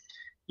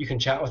 you can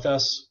chat with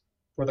us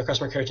or the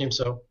customer care team.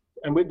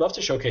 And we'd love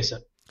to showcase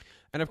it.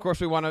 And of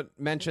course, we want to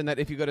mention that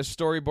if you go to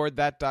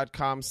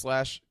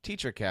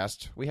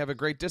storyboardthat.com/teachercast, we have a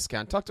great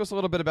discount. Talk to us a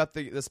little bit about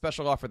the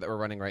special offer that we're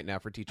running right now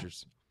for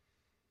teachers.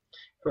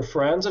 For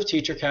friends of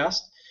TeacherCast,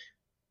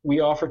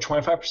 we offer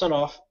 25%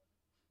 off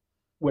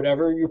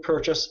whatever you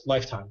purchase,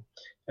 lifetime.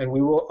 And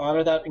we will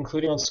honor that,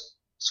 including on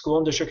school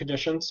and district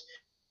editions.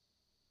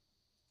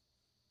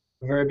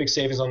 Very big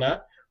savings on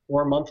that,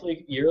 or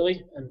monthly,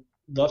 yearly, and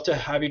love to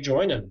have you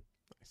join in.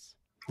 Nice.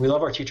 We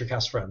love our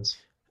TeacherCast friends.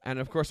 And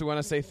of course, we want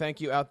to say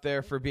thank you out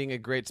there for being a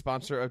great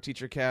sponsor of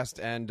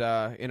TeacherCast. And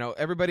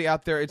everybody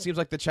out there, it seems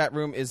like the chat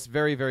room is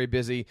very, very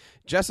busy.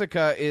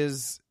 Jessica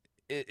is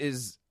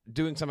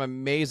doing some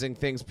amazing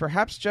things.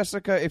 Perhaps,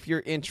 Jessica, if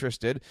you're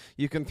interested,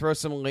 you can throw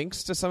some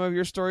links to some of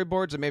your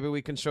storyboards, and maybe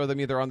we can show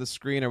them either on the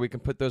screen or we can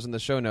put those in the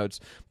show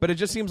notes. But it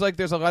just seems like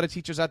there's a lot of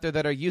teachers out there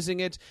that are using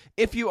it.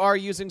 If you are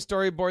using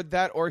Storyboard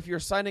That, or if you're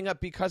signing up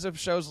because of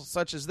shows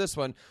such as this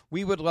one,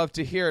 we would love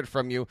to hear it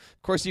from you.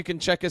 Of course, you can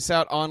check us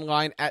out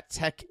online at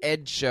Tech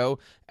Ed Show.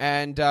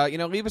 And,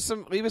 leave us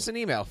an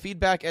email,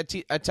 feedback at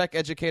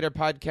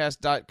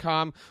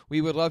techeducatorpodcast.com.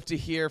 We would love to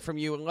hear from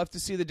you and love to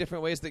see the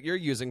different ways that you're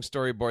using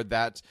Storyboard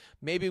That.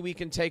 Maybe we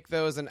can take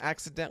those and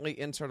accidentally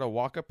insert a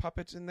Waka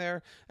puppet in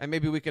there, and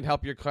maybe we can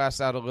help your class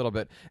out a little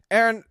bit.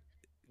 Aaron,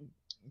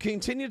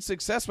 continued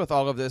success with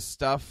all of this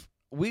stuff.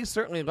 We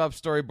certainly love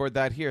Storyboard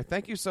That here.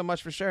 Thank you so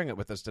much for sharing it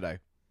with us today.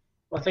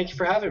 Well, thank you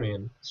for having me,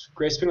 and it's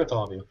great speaking with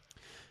all of you.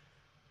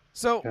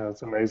 So Yeah,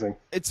 it's amazing.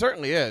 It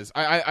certainly is.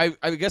 I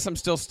guess I'm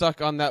still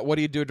stuck on that. What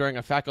do you do during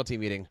a faculty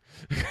meeting?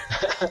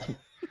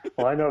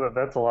 Well, I know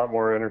that's a lot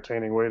more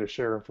entertaining way to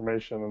share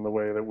information than the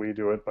way that we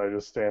do it by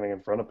just standing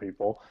in front of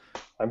people.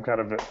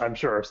 I'm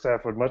sure our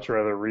staff would much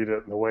rather read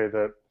it in the way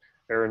that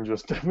Aaron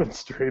just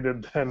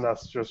demonstrated than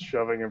us just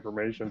shoving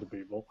information to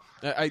people.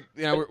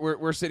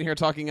 We're sitting here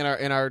talking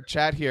in our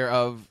chat here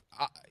of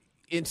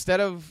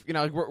instead of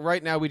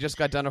right now we just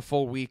got done a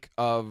full week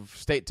of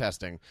state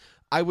testing.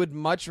 I would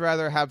much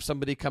rather have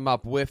somebody come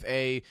up with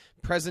a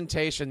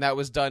presentation that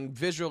was done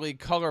visually,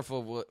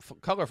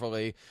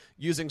 colorfully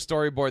using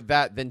Storyboard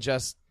That than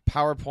just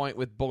PowerPoint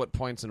with bullet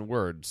points and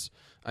words.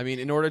 I mean,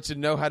 in order to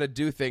know how to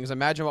do things,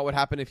 imagine what would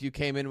happen if you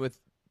came in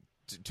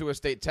to a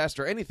state test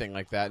or anything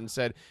like that and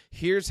said,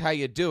 here's how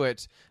you do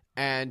it,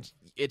 and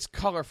it's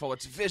colorful,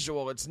 it's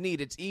visual, it's neat,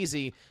 it's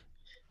easy,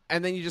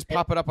 and then you just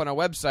pop it up on a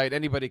website,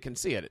 anybody can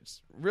see it.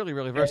 It's really,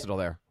 really versatile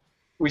there.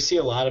 We see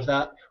a lot of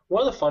that.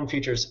 One of the fun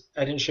features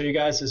I didn't show you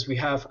guys is we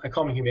have, I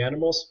call them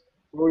Humanimals,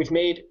 where we've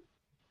made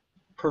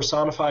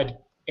personified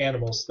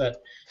animals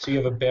so you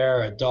have a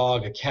bear, a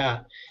dog, a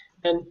cat.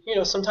 And,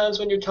 sometimes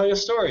when you're telling a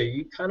story,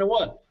 you kind of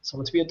want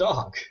someone to be a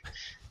dog.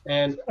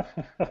 And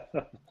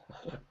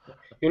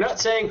you're not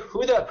saying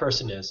who that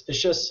person is.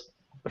 It's just,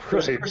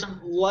 there's a person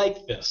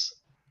like this.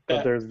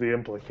 But there's the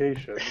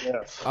implication,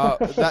 yes.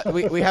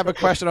 We have a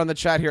question on the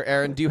chat here,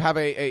 Aaron. Do you have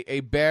a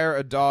bear,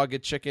 a dog, a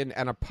chicken,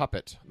 and a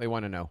puppet? They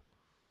want to know.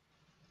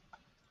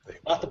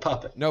 Not the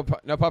puppet. No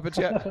puppets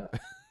yet?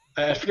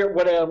 I forget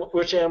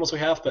which animals we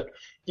have, but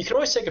you can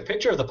always take a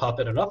picture of the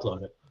puppet and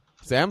upload it.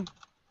 Sam?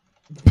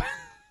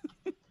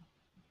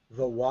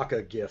 The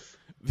Waka GIF.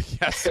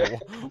 Yes,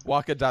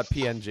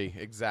 waka.png.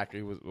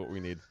 Exactly what we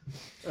need.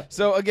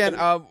 So, again,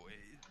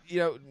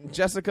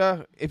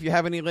 Jessica, if you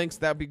have any links,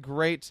 that would be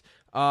great.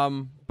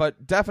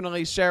 But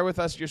definitely share with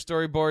us your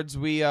storyboards.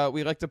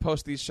 We like to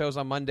post these shows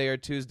on Monday or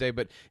Tuesday,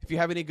 but if you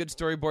have any good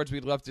storyboards,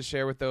 we'd love to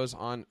share with those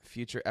on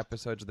future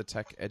episodes of the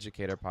Tech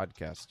Educator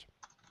Podcast.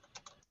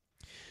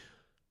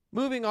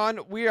 Moving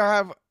on, we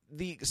have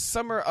the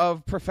summer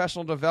of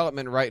professional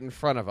development right in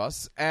front of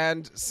us.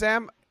 And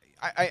Sam,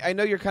 I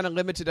know you're kind of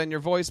limited on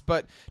your voice,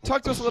 but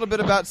talk to us a little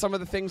bit about some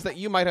of the things that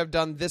you might have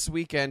done this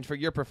weekend for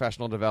your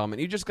professional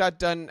development. You just got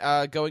done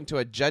going to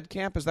a JED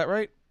camp, is that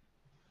right?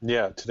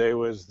 Yeah, today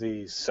was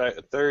the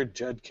third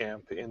JED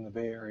camp in the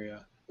Bay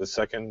Area, the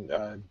second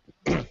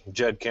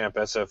JED camp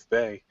SF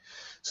Bay.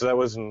 So that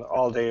was an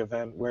all-day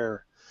event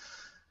where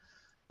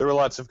there were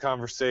lots of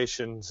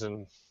conversations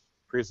and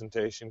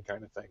presentation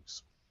kind of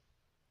things.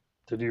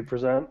 Did you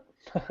present?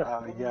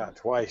 Yeah,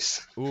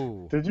 twice.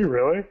 Ooh. Did you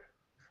really?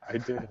 I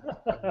did.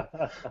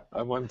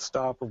 I'm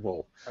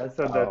unstoppable. I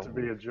said that to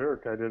be a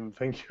jerk. I didn't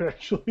think you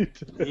actually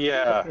did.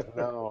 Yeah,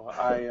 no.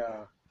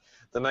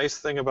 The nice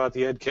thing about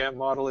the EdCamp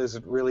model is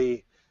it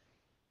really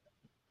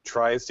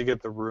tries to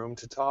get the room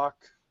to talk.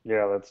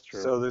 Yeah, that's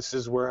true. So this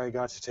is where I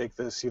got to take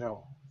this,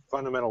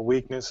 fundamental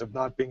weakness of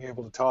not being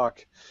able to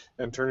talk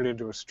and turn it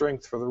into a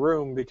strength for the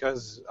room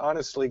because,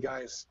 honestly,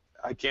 guys,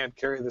 I can't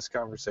carry this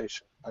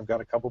conversation. I've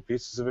got a couple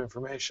pieces of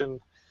information.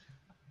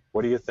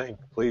 What do you think,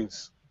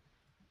 please?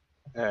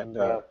 And,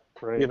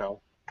 great.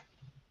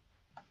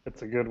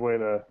 It's a good way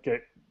to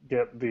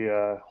get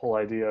the whole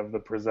idea of the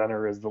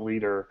presenter as the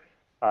leader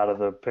out of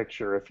the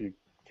picture if you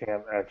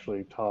can't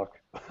actually talk.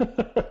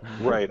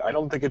 Right. I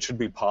don't think it should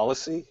be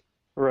policy.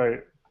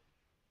 Right.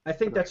 I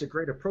think that's a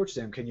great approach,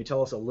 Sam. Can you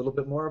tell us a little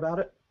bit more about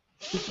it?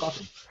 Keep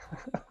talking.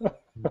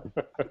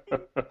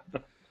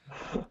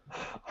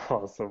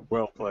 Awesome.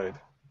 Well played.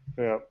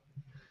 Yeah.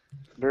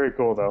 Very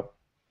cool, though.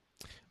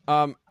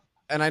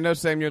 and I know,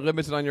 Sam, you're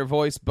limited on your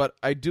voice, but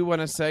I do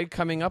want to say,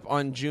 coming up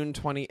on June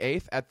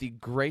 28th at the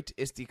Great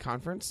ISTE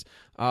Conference,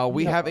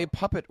 we have a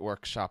puppet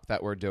workshop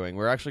that we're doing.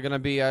 We're actually going to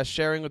be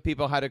sharing with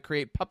people how to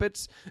create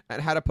puppets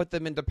and how to put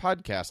them into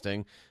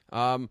podcasting.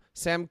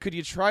 Sam, could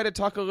you try to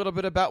talk a little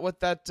bit about what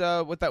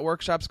that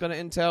workshop's going to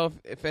entail?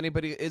 If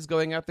anybody is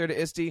going out there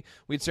to ISTE,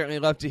 we'd certainly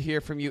love to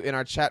hear from you in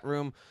our chat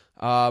room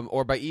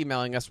or by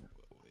emailing us.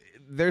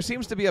 There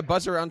seems to be a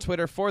buzz around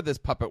Twitter for this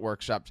puppet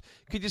workshop.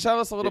 Could you tell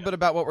us a little bit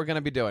about what we're going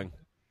to be doing?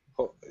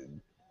 Oh,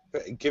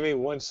 give me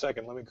 1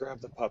 second. Let me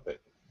grab the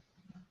puppet.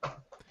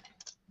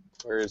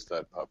 Where is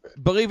that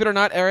puppet? Believe it or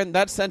not, Aaron,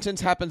 that sentence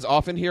happens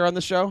often here on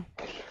the show.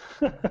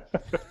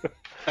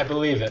 I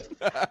believe it.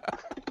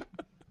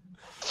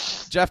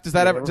 Jeff, does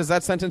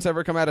that sentence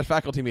ever come out at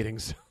faculty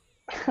meetings?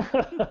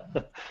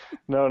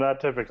 No,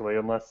 not typically,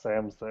 unless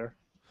Sam's there.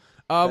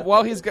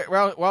 While he's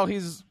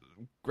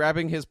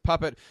grabbing his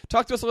puppet,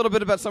 talk to us a little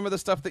bit about some of the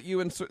stuff that you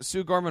and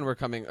Sue Gorman were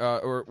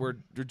were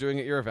doing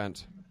at your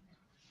event.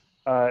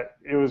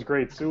 It was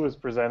great. Sue was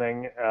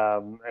presenting,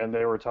 and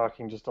they were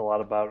talking just a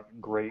lot about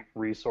great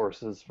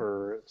resources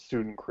for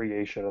student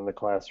creation in the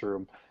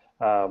classroom.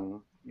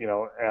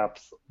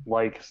 Apps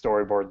like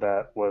Storyboard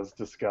that was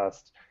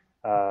discussed.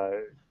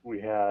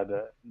 We had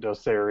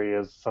Doceri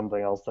as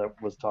something else that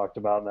was talked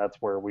about, and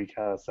that's where we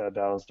kind of sat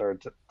down and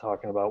started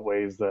talking about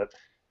ways that,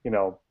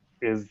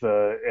 is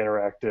the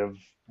interactive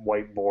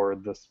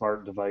whiteboard, the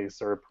smart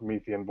device, or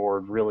Promethean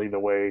board really the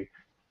way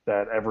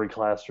that every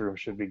classroom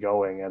should be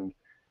going? And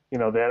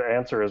that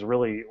answer is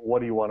really, what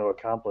do you want to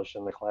accomplish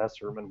in the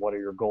classroom, and what are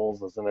your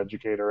goals as an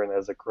educator and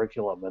as a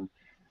curriculum, and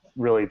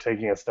really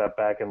taking a step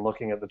back and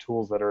looking at the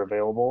tools that are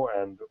available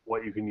and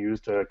what you can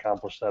use to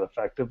accomplish that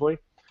effectively.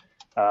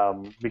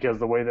 Because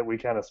the way that we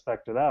kind of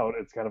spec'd it out,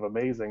 it's kind of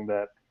amazing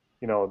that,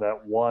 that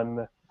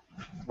one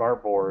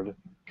smartboard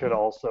could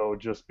also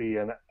just be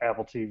an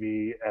Apple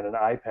TV and an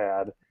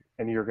iPad,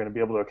 and you're going to be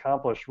able to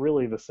accomplish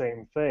really the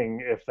same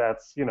thing if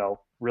that's,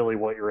 really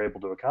what you're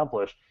able to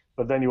accomplish.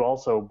 But then you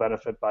also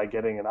benefit by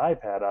getting an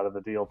iPad out of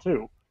the deal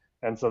too.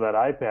 And so that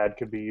iPad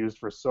could be used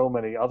for so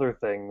many other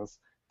things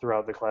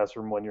throughout the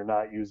classroom when you're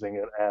not using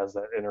it as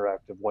that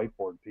interactive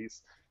whiteboard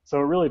piece. So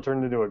it really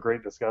turned into a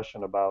great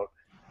discussion about,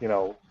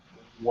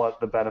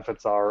 what the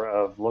benefits are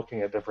of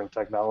looking at different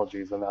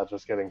technologies and not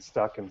just getting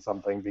stuck in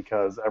something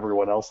because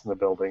everyone else in the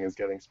building is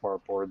getting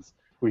smart boards.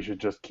 We should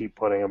just keep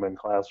putting them in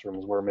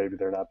classrooms where maybe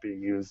they're not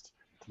being used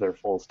to their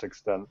fullest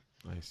extent.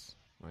 Nice.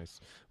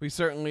 We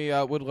certainly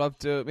would love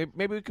to.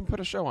 Maybe we can put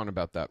a show on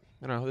about that.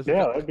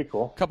 That'd be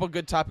cool. A couple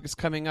good topics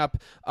coming up.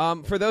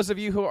 For those of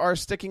you who are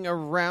sticking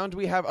around,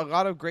 we have a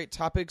lot of great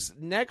topics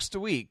next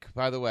week,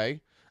 by the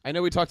way. I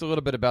know we talked a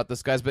little bit about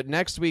this, guys, but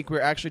next week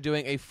we're actually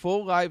doing a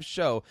full live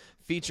show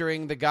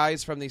featuring the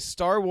guys from the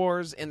Star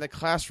Wars in the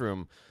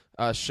Classroom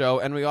show,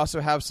 and we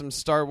also have some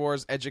Star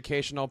Wars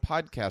educational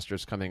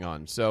podcasters coming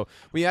on. So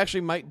we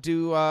actually might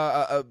do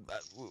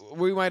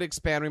we might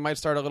expand. We might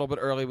start a little bit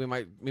early. We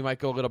might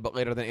go a little bit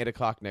later than 8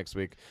 o'clock next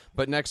week.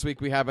 But next week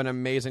we have an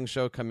amazing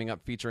show coming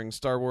up featuring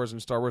Star Wars and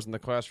Star Wars in the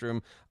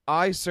Classroom.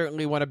 I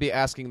certainly want to be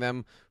asking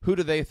them, who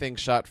do they think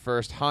shot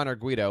first, Han or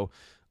Guido?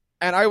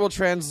 And I will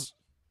translate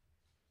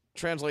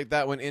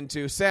that one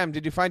into, Sam,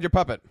 did you find your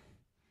puppet?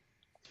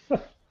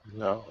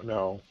 No.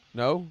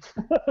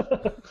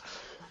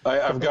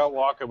 I've got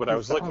Waka, but I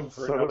was looking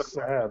for so another.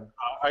 Sad.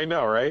 I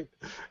know, right?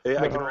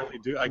 I can really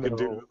do. I could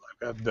do.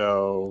 I've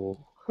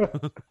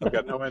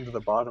got no end to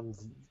the bottom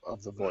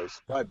of the voice.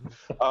 But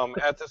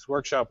at this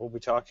workshop, we'll be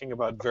talking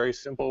about very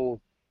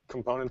simple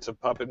components of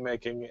puppet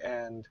making,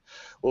 and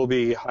we'll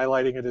be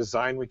highlighting a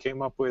design we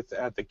came up with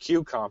at the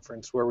Q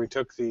conference, where we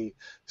took the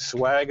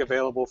swag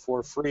available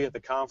for free at the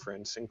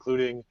conference,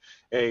 including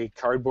a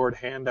cardboard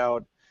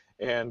handout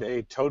and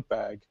a tote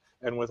bag,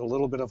 and with a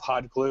little bit of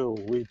hot glue,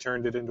 we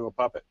turned it into a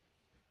puppet.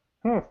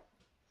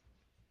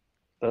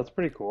 That's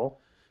pretty cool.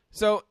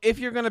 So if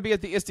you're going to be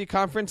at the ISTE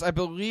conference, I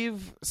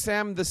believe,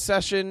 Sam, the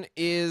session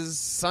is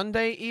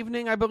Sunday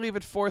evening, I believe,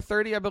 at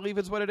 4:30, I believe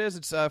is what it is.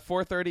 It's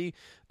 4:30.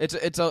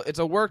 It's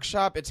a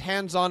workshop. It's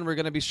hands-on. We're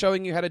going to be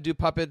showing you how to do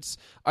puppets.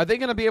 Are they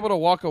going to be able to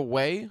walk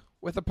away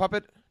with a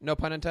puppet? No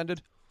pun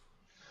intended?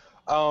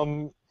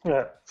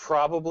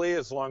 Probably,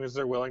 as long as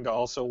they're willing to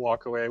also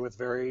walk away with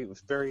very,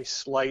 very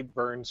slight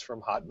burns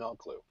from hot melt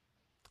glue.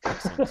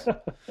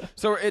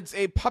 So it's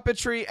a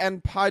puppetry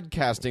and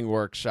podcasting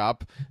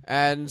workshop,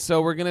 and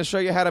so we're going to show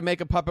you how to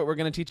make a puppet. We're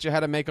going to teach you how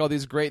to make all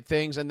these great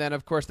things, and then,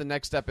 of course, the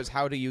next step is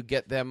how do you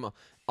get them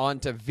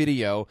onto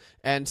video.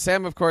 And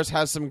Sam, of course,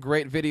 has some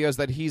great videos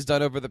that he's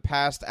done over the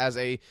past as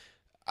I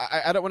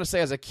don't want to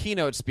say as a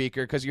keynote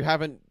speaker, because you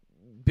haven't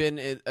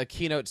been a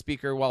keynote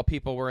speaker while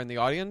people were in the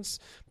audience,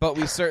 but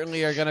we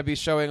certainly are going to be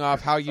showing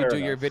off how you do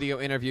your video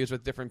interviews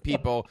with different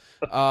people.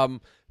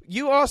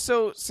 You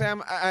also,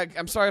 Sam,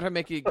 I'm sorry to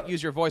make you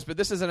use your voice, but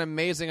this is an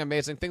amazing,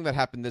 amazing thing that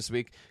happened this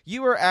week.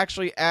 You were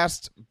actually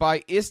asked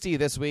by ISTE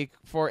this week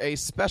for a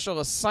special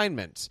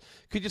assignment.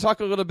 Could you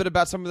talk a little bit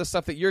about some of the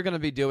stuff that you're going to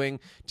be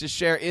doing to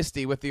share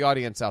ISTE with the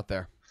audience out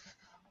there?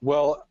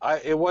 Well,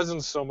 it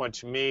wasn't so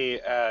much me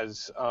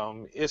as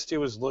ISTE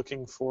was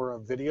looking for a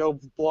video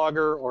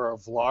blogger or a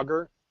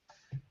vlogger,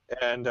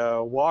 and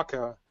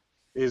Waka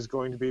is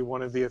going to be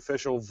one of the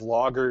official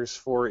vloggers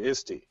for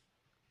ISTE.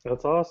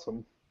 That's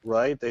awesome.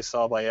 Right? They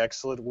saw my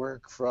excellent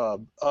work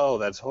from, oh,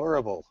 that's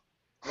horrible.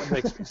 That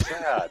makes me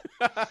sad.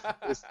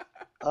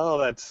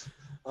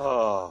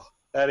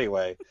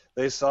 Anyway,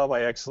 they saw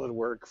my excellent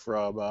work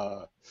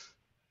from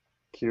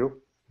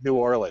Q? New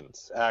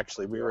Orleans,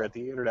 actually. We were at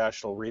the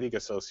International Reading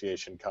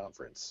Association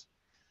conference,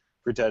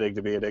 pretending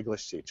to be an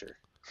English teacher.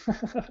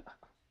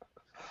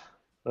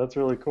 That's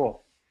really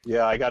cool.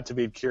 Yeah, I got to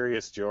meet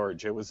Curious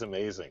George. It was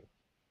amazing.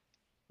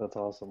 That's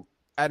awesome.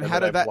 And And how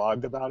then did I that?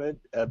 blogged about it,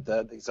 and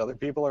then these other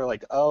people are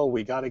like, oh,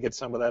 we got to get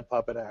some of that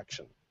puppet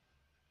action.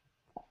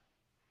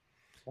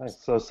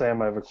 Nice. So,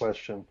 Sam, I have a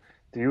question.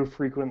 Do you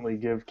frequently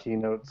give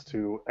keynotes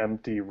to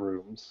empty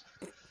rooms?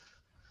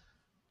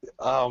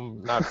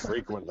 Not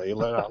frequently,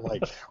 not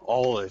like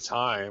all the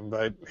time,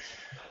 but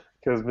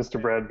Because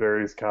Mr.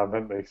 Bradbury's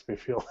comment makes me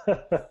feel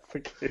that's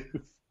the case.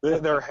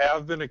 there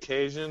have been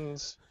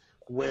occasions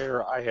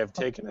where I have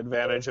taken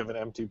advantage of an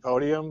empty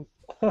podium,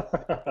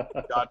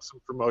 got some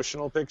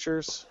promotional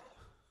pictures.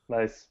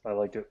 Nice. I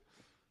like it.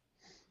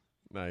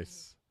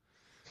 Nice.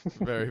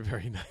 Very,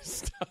 very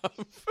nice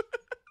stuff.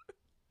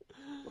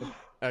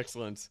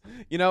 Excellent.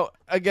 You know,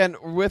 again,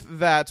 with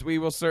that, we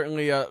will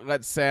certainly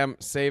let Sam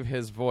save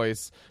his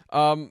voice.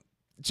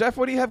 Jeff,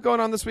 what do you have going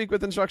on this week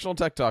with Instructional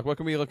Tech Talk? What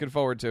can we be looking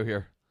forward to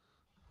here?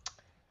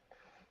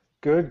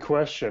 Good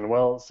question.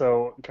 Well,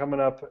 so coming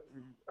up,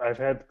 I've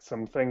had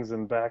some things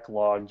in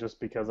backlog just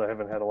because I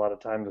haven't had a lot of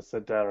time to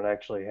sit down and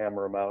actually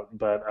hammer them out.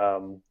 But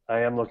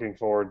I am looking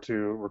forward to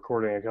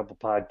recording a couple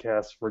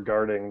podcasts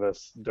regarding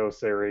this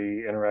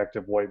Doceri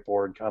interactive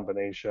whiteboard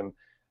combination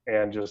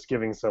and just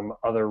giving some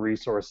other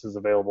resources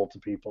available to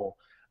people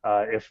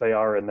if they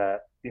are in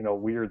that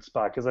weird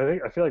spot. Because I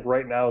feel like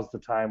right now is the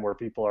time where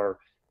people are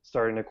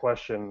starting to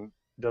question,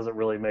 does it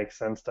really make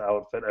sense to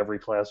outfit every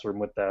classroom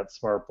with that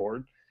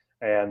smartboard?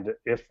 And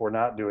if we're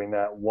not doing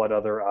that, what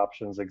other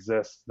options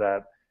exist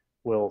that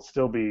will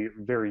still be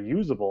very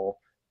usable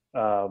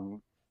and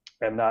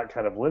not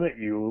kind of limit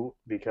you,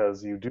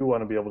 because you do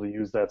want to be able to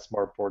use that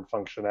smartboard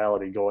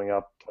functionality, going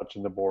up,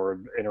 touching the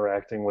board,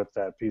 interacting with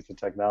that piece of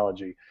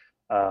technology,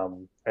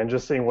 and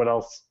just seeing what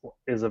else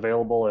is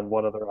available and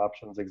what other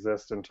options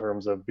exist in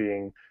terms of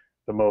being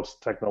the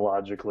most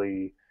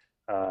technologically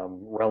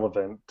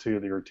relevant to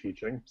your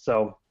teaching.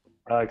 So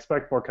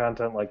expect more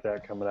content like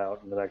that coming out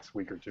in the next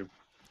week or two.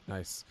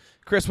 Nice.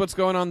 Chris, what's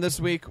going on this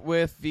week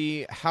with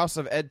the House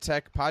of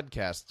EdTech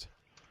podcast?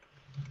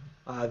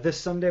 This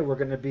Sunday we're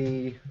going to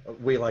be,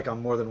 I'm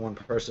more than one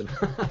person.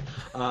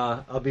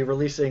 I'll be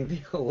releasing the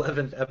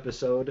 11th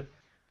episode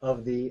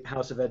of the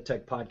House of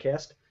EdTech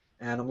podcast,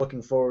 and I'm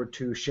looking forward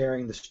to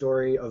sharing the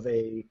story of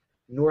a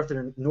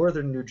northern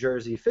New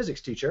Jersey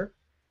physics teacher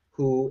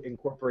who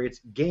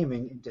incorporates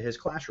gaming into his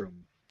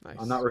classroom. Nice.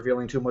 I'm not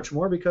revealing too much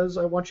more because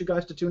I want you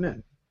guys to tune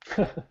in.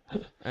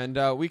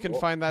 And we can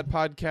find that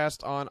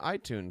podcast on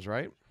iTunes,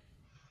 right?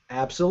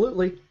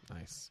 Absolutely.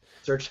 Nice.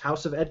 Search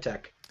House of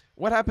EdTech.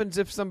 What happens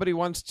if somebody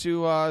wants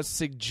to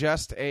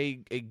suggest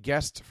a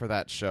guest for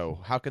that show?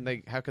 How can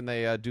they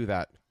do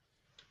that?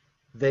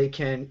 They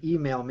can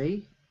email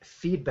me,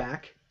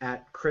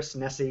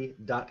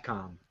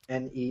 feedback@chrisnesi.com.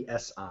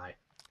 NESI.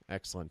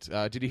 Excellent.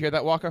 Did you hear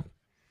that, Walker?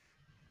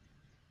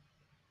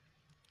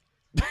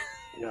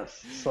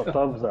 Yes, so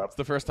thumbs up. It's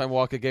the first time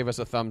Walker gave us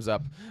a thumbs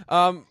up.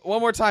 One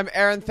more time,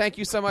 Aaron, thank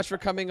you so much for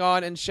coming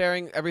on and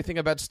sharing everything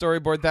about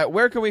Storyboard That.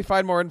 Where can we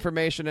find more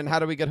information, and how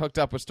do we get hooked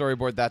up with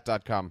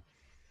StoryboardThat.com?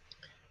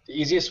 The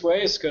easiest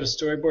way is to go to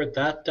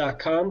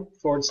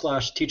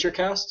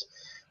storyboardthat.com/teachercast.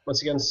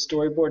 Once again,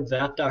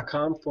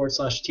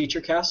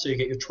 storyboardthat.com/teachercast, so you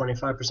get your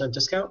 25%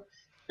 discount.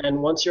 And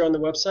once you're on the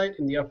website,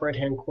 in the upper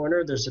right-hand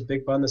corner, there's a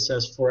big button that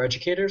says For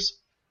Educators.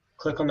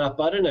 Click on that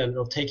button, and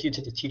it'll take you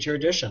to the Teacher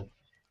Edition.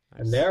 Nice.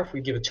 And there,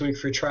 we give a 2-week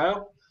free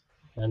trial,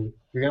 and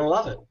you're going to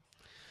love it.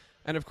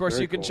 And, of course,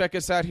 Very you can cool. check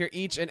us out here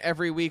each and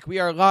every week. We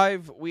are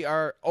live. We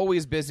are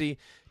always busy.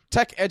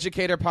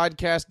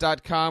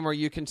 TechEducatorPodcast.com, or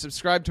you can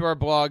subscribe to our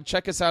blog.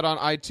 Check us out on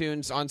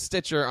iTunes, on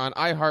Stitcher, on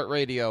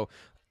iHeartRadio,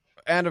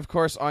 and, of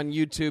course, on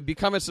YouTube.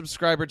 Become a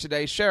subscriber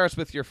today. Share us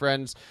with your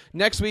friends.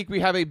 Next week, we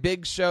have a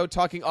big show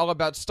talking all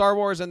about Star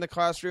Wars in the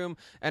classroom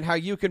and how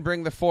you can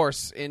bring the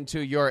Force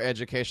into your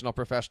educational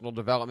professional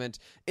development.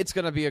 It's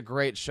going to be a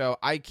great show.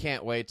 I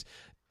can't wait.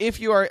 If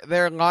you are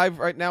there live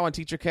right now on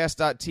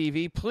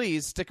TeacherCast.tv,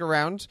 please stick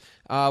around.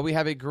 We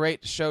have a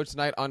great show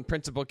tonight on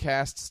Principal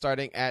Cast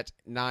starting at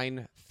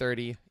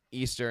 9:30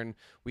 Eastern.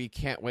 We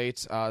can't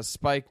wait.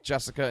 Spike,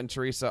 Jessica, and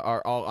Teresa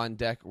are all on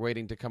deck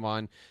waiting to come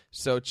on,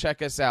 so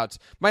check us out.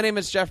 My name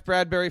is Jeff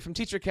Bradbury from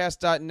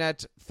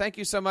TeacherCast.net. Thank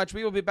you so much.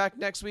 We will be back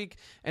next week,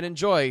 and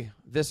enjoy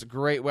this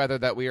great weather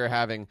that we are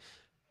having.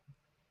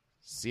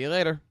 See you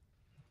later.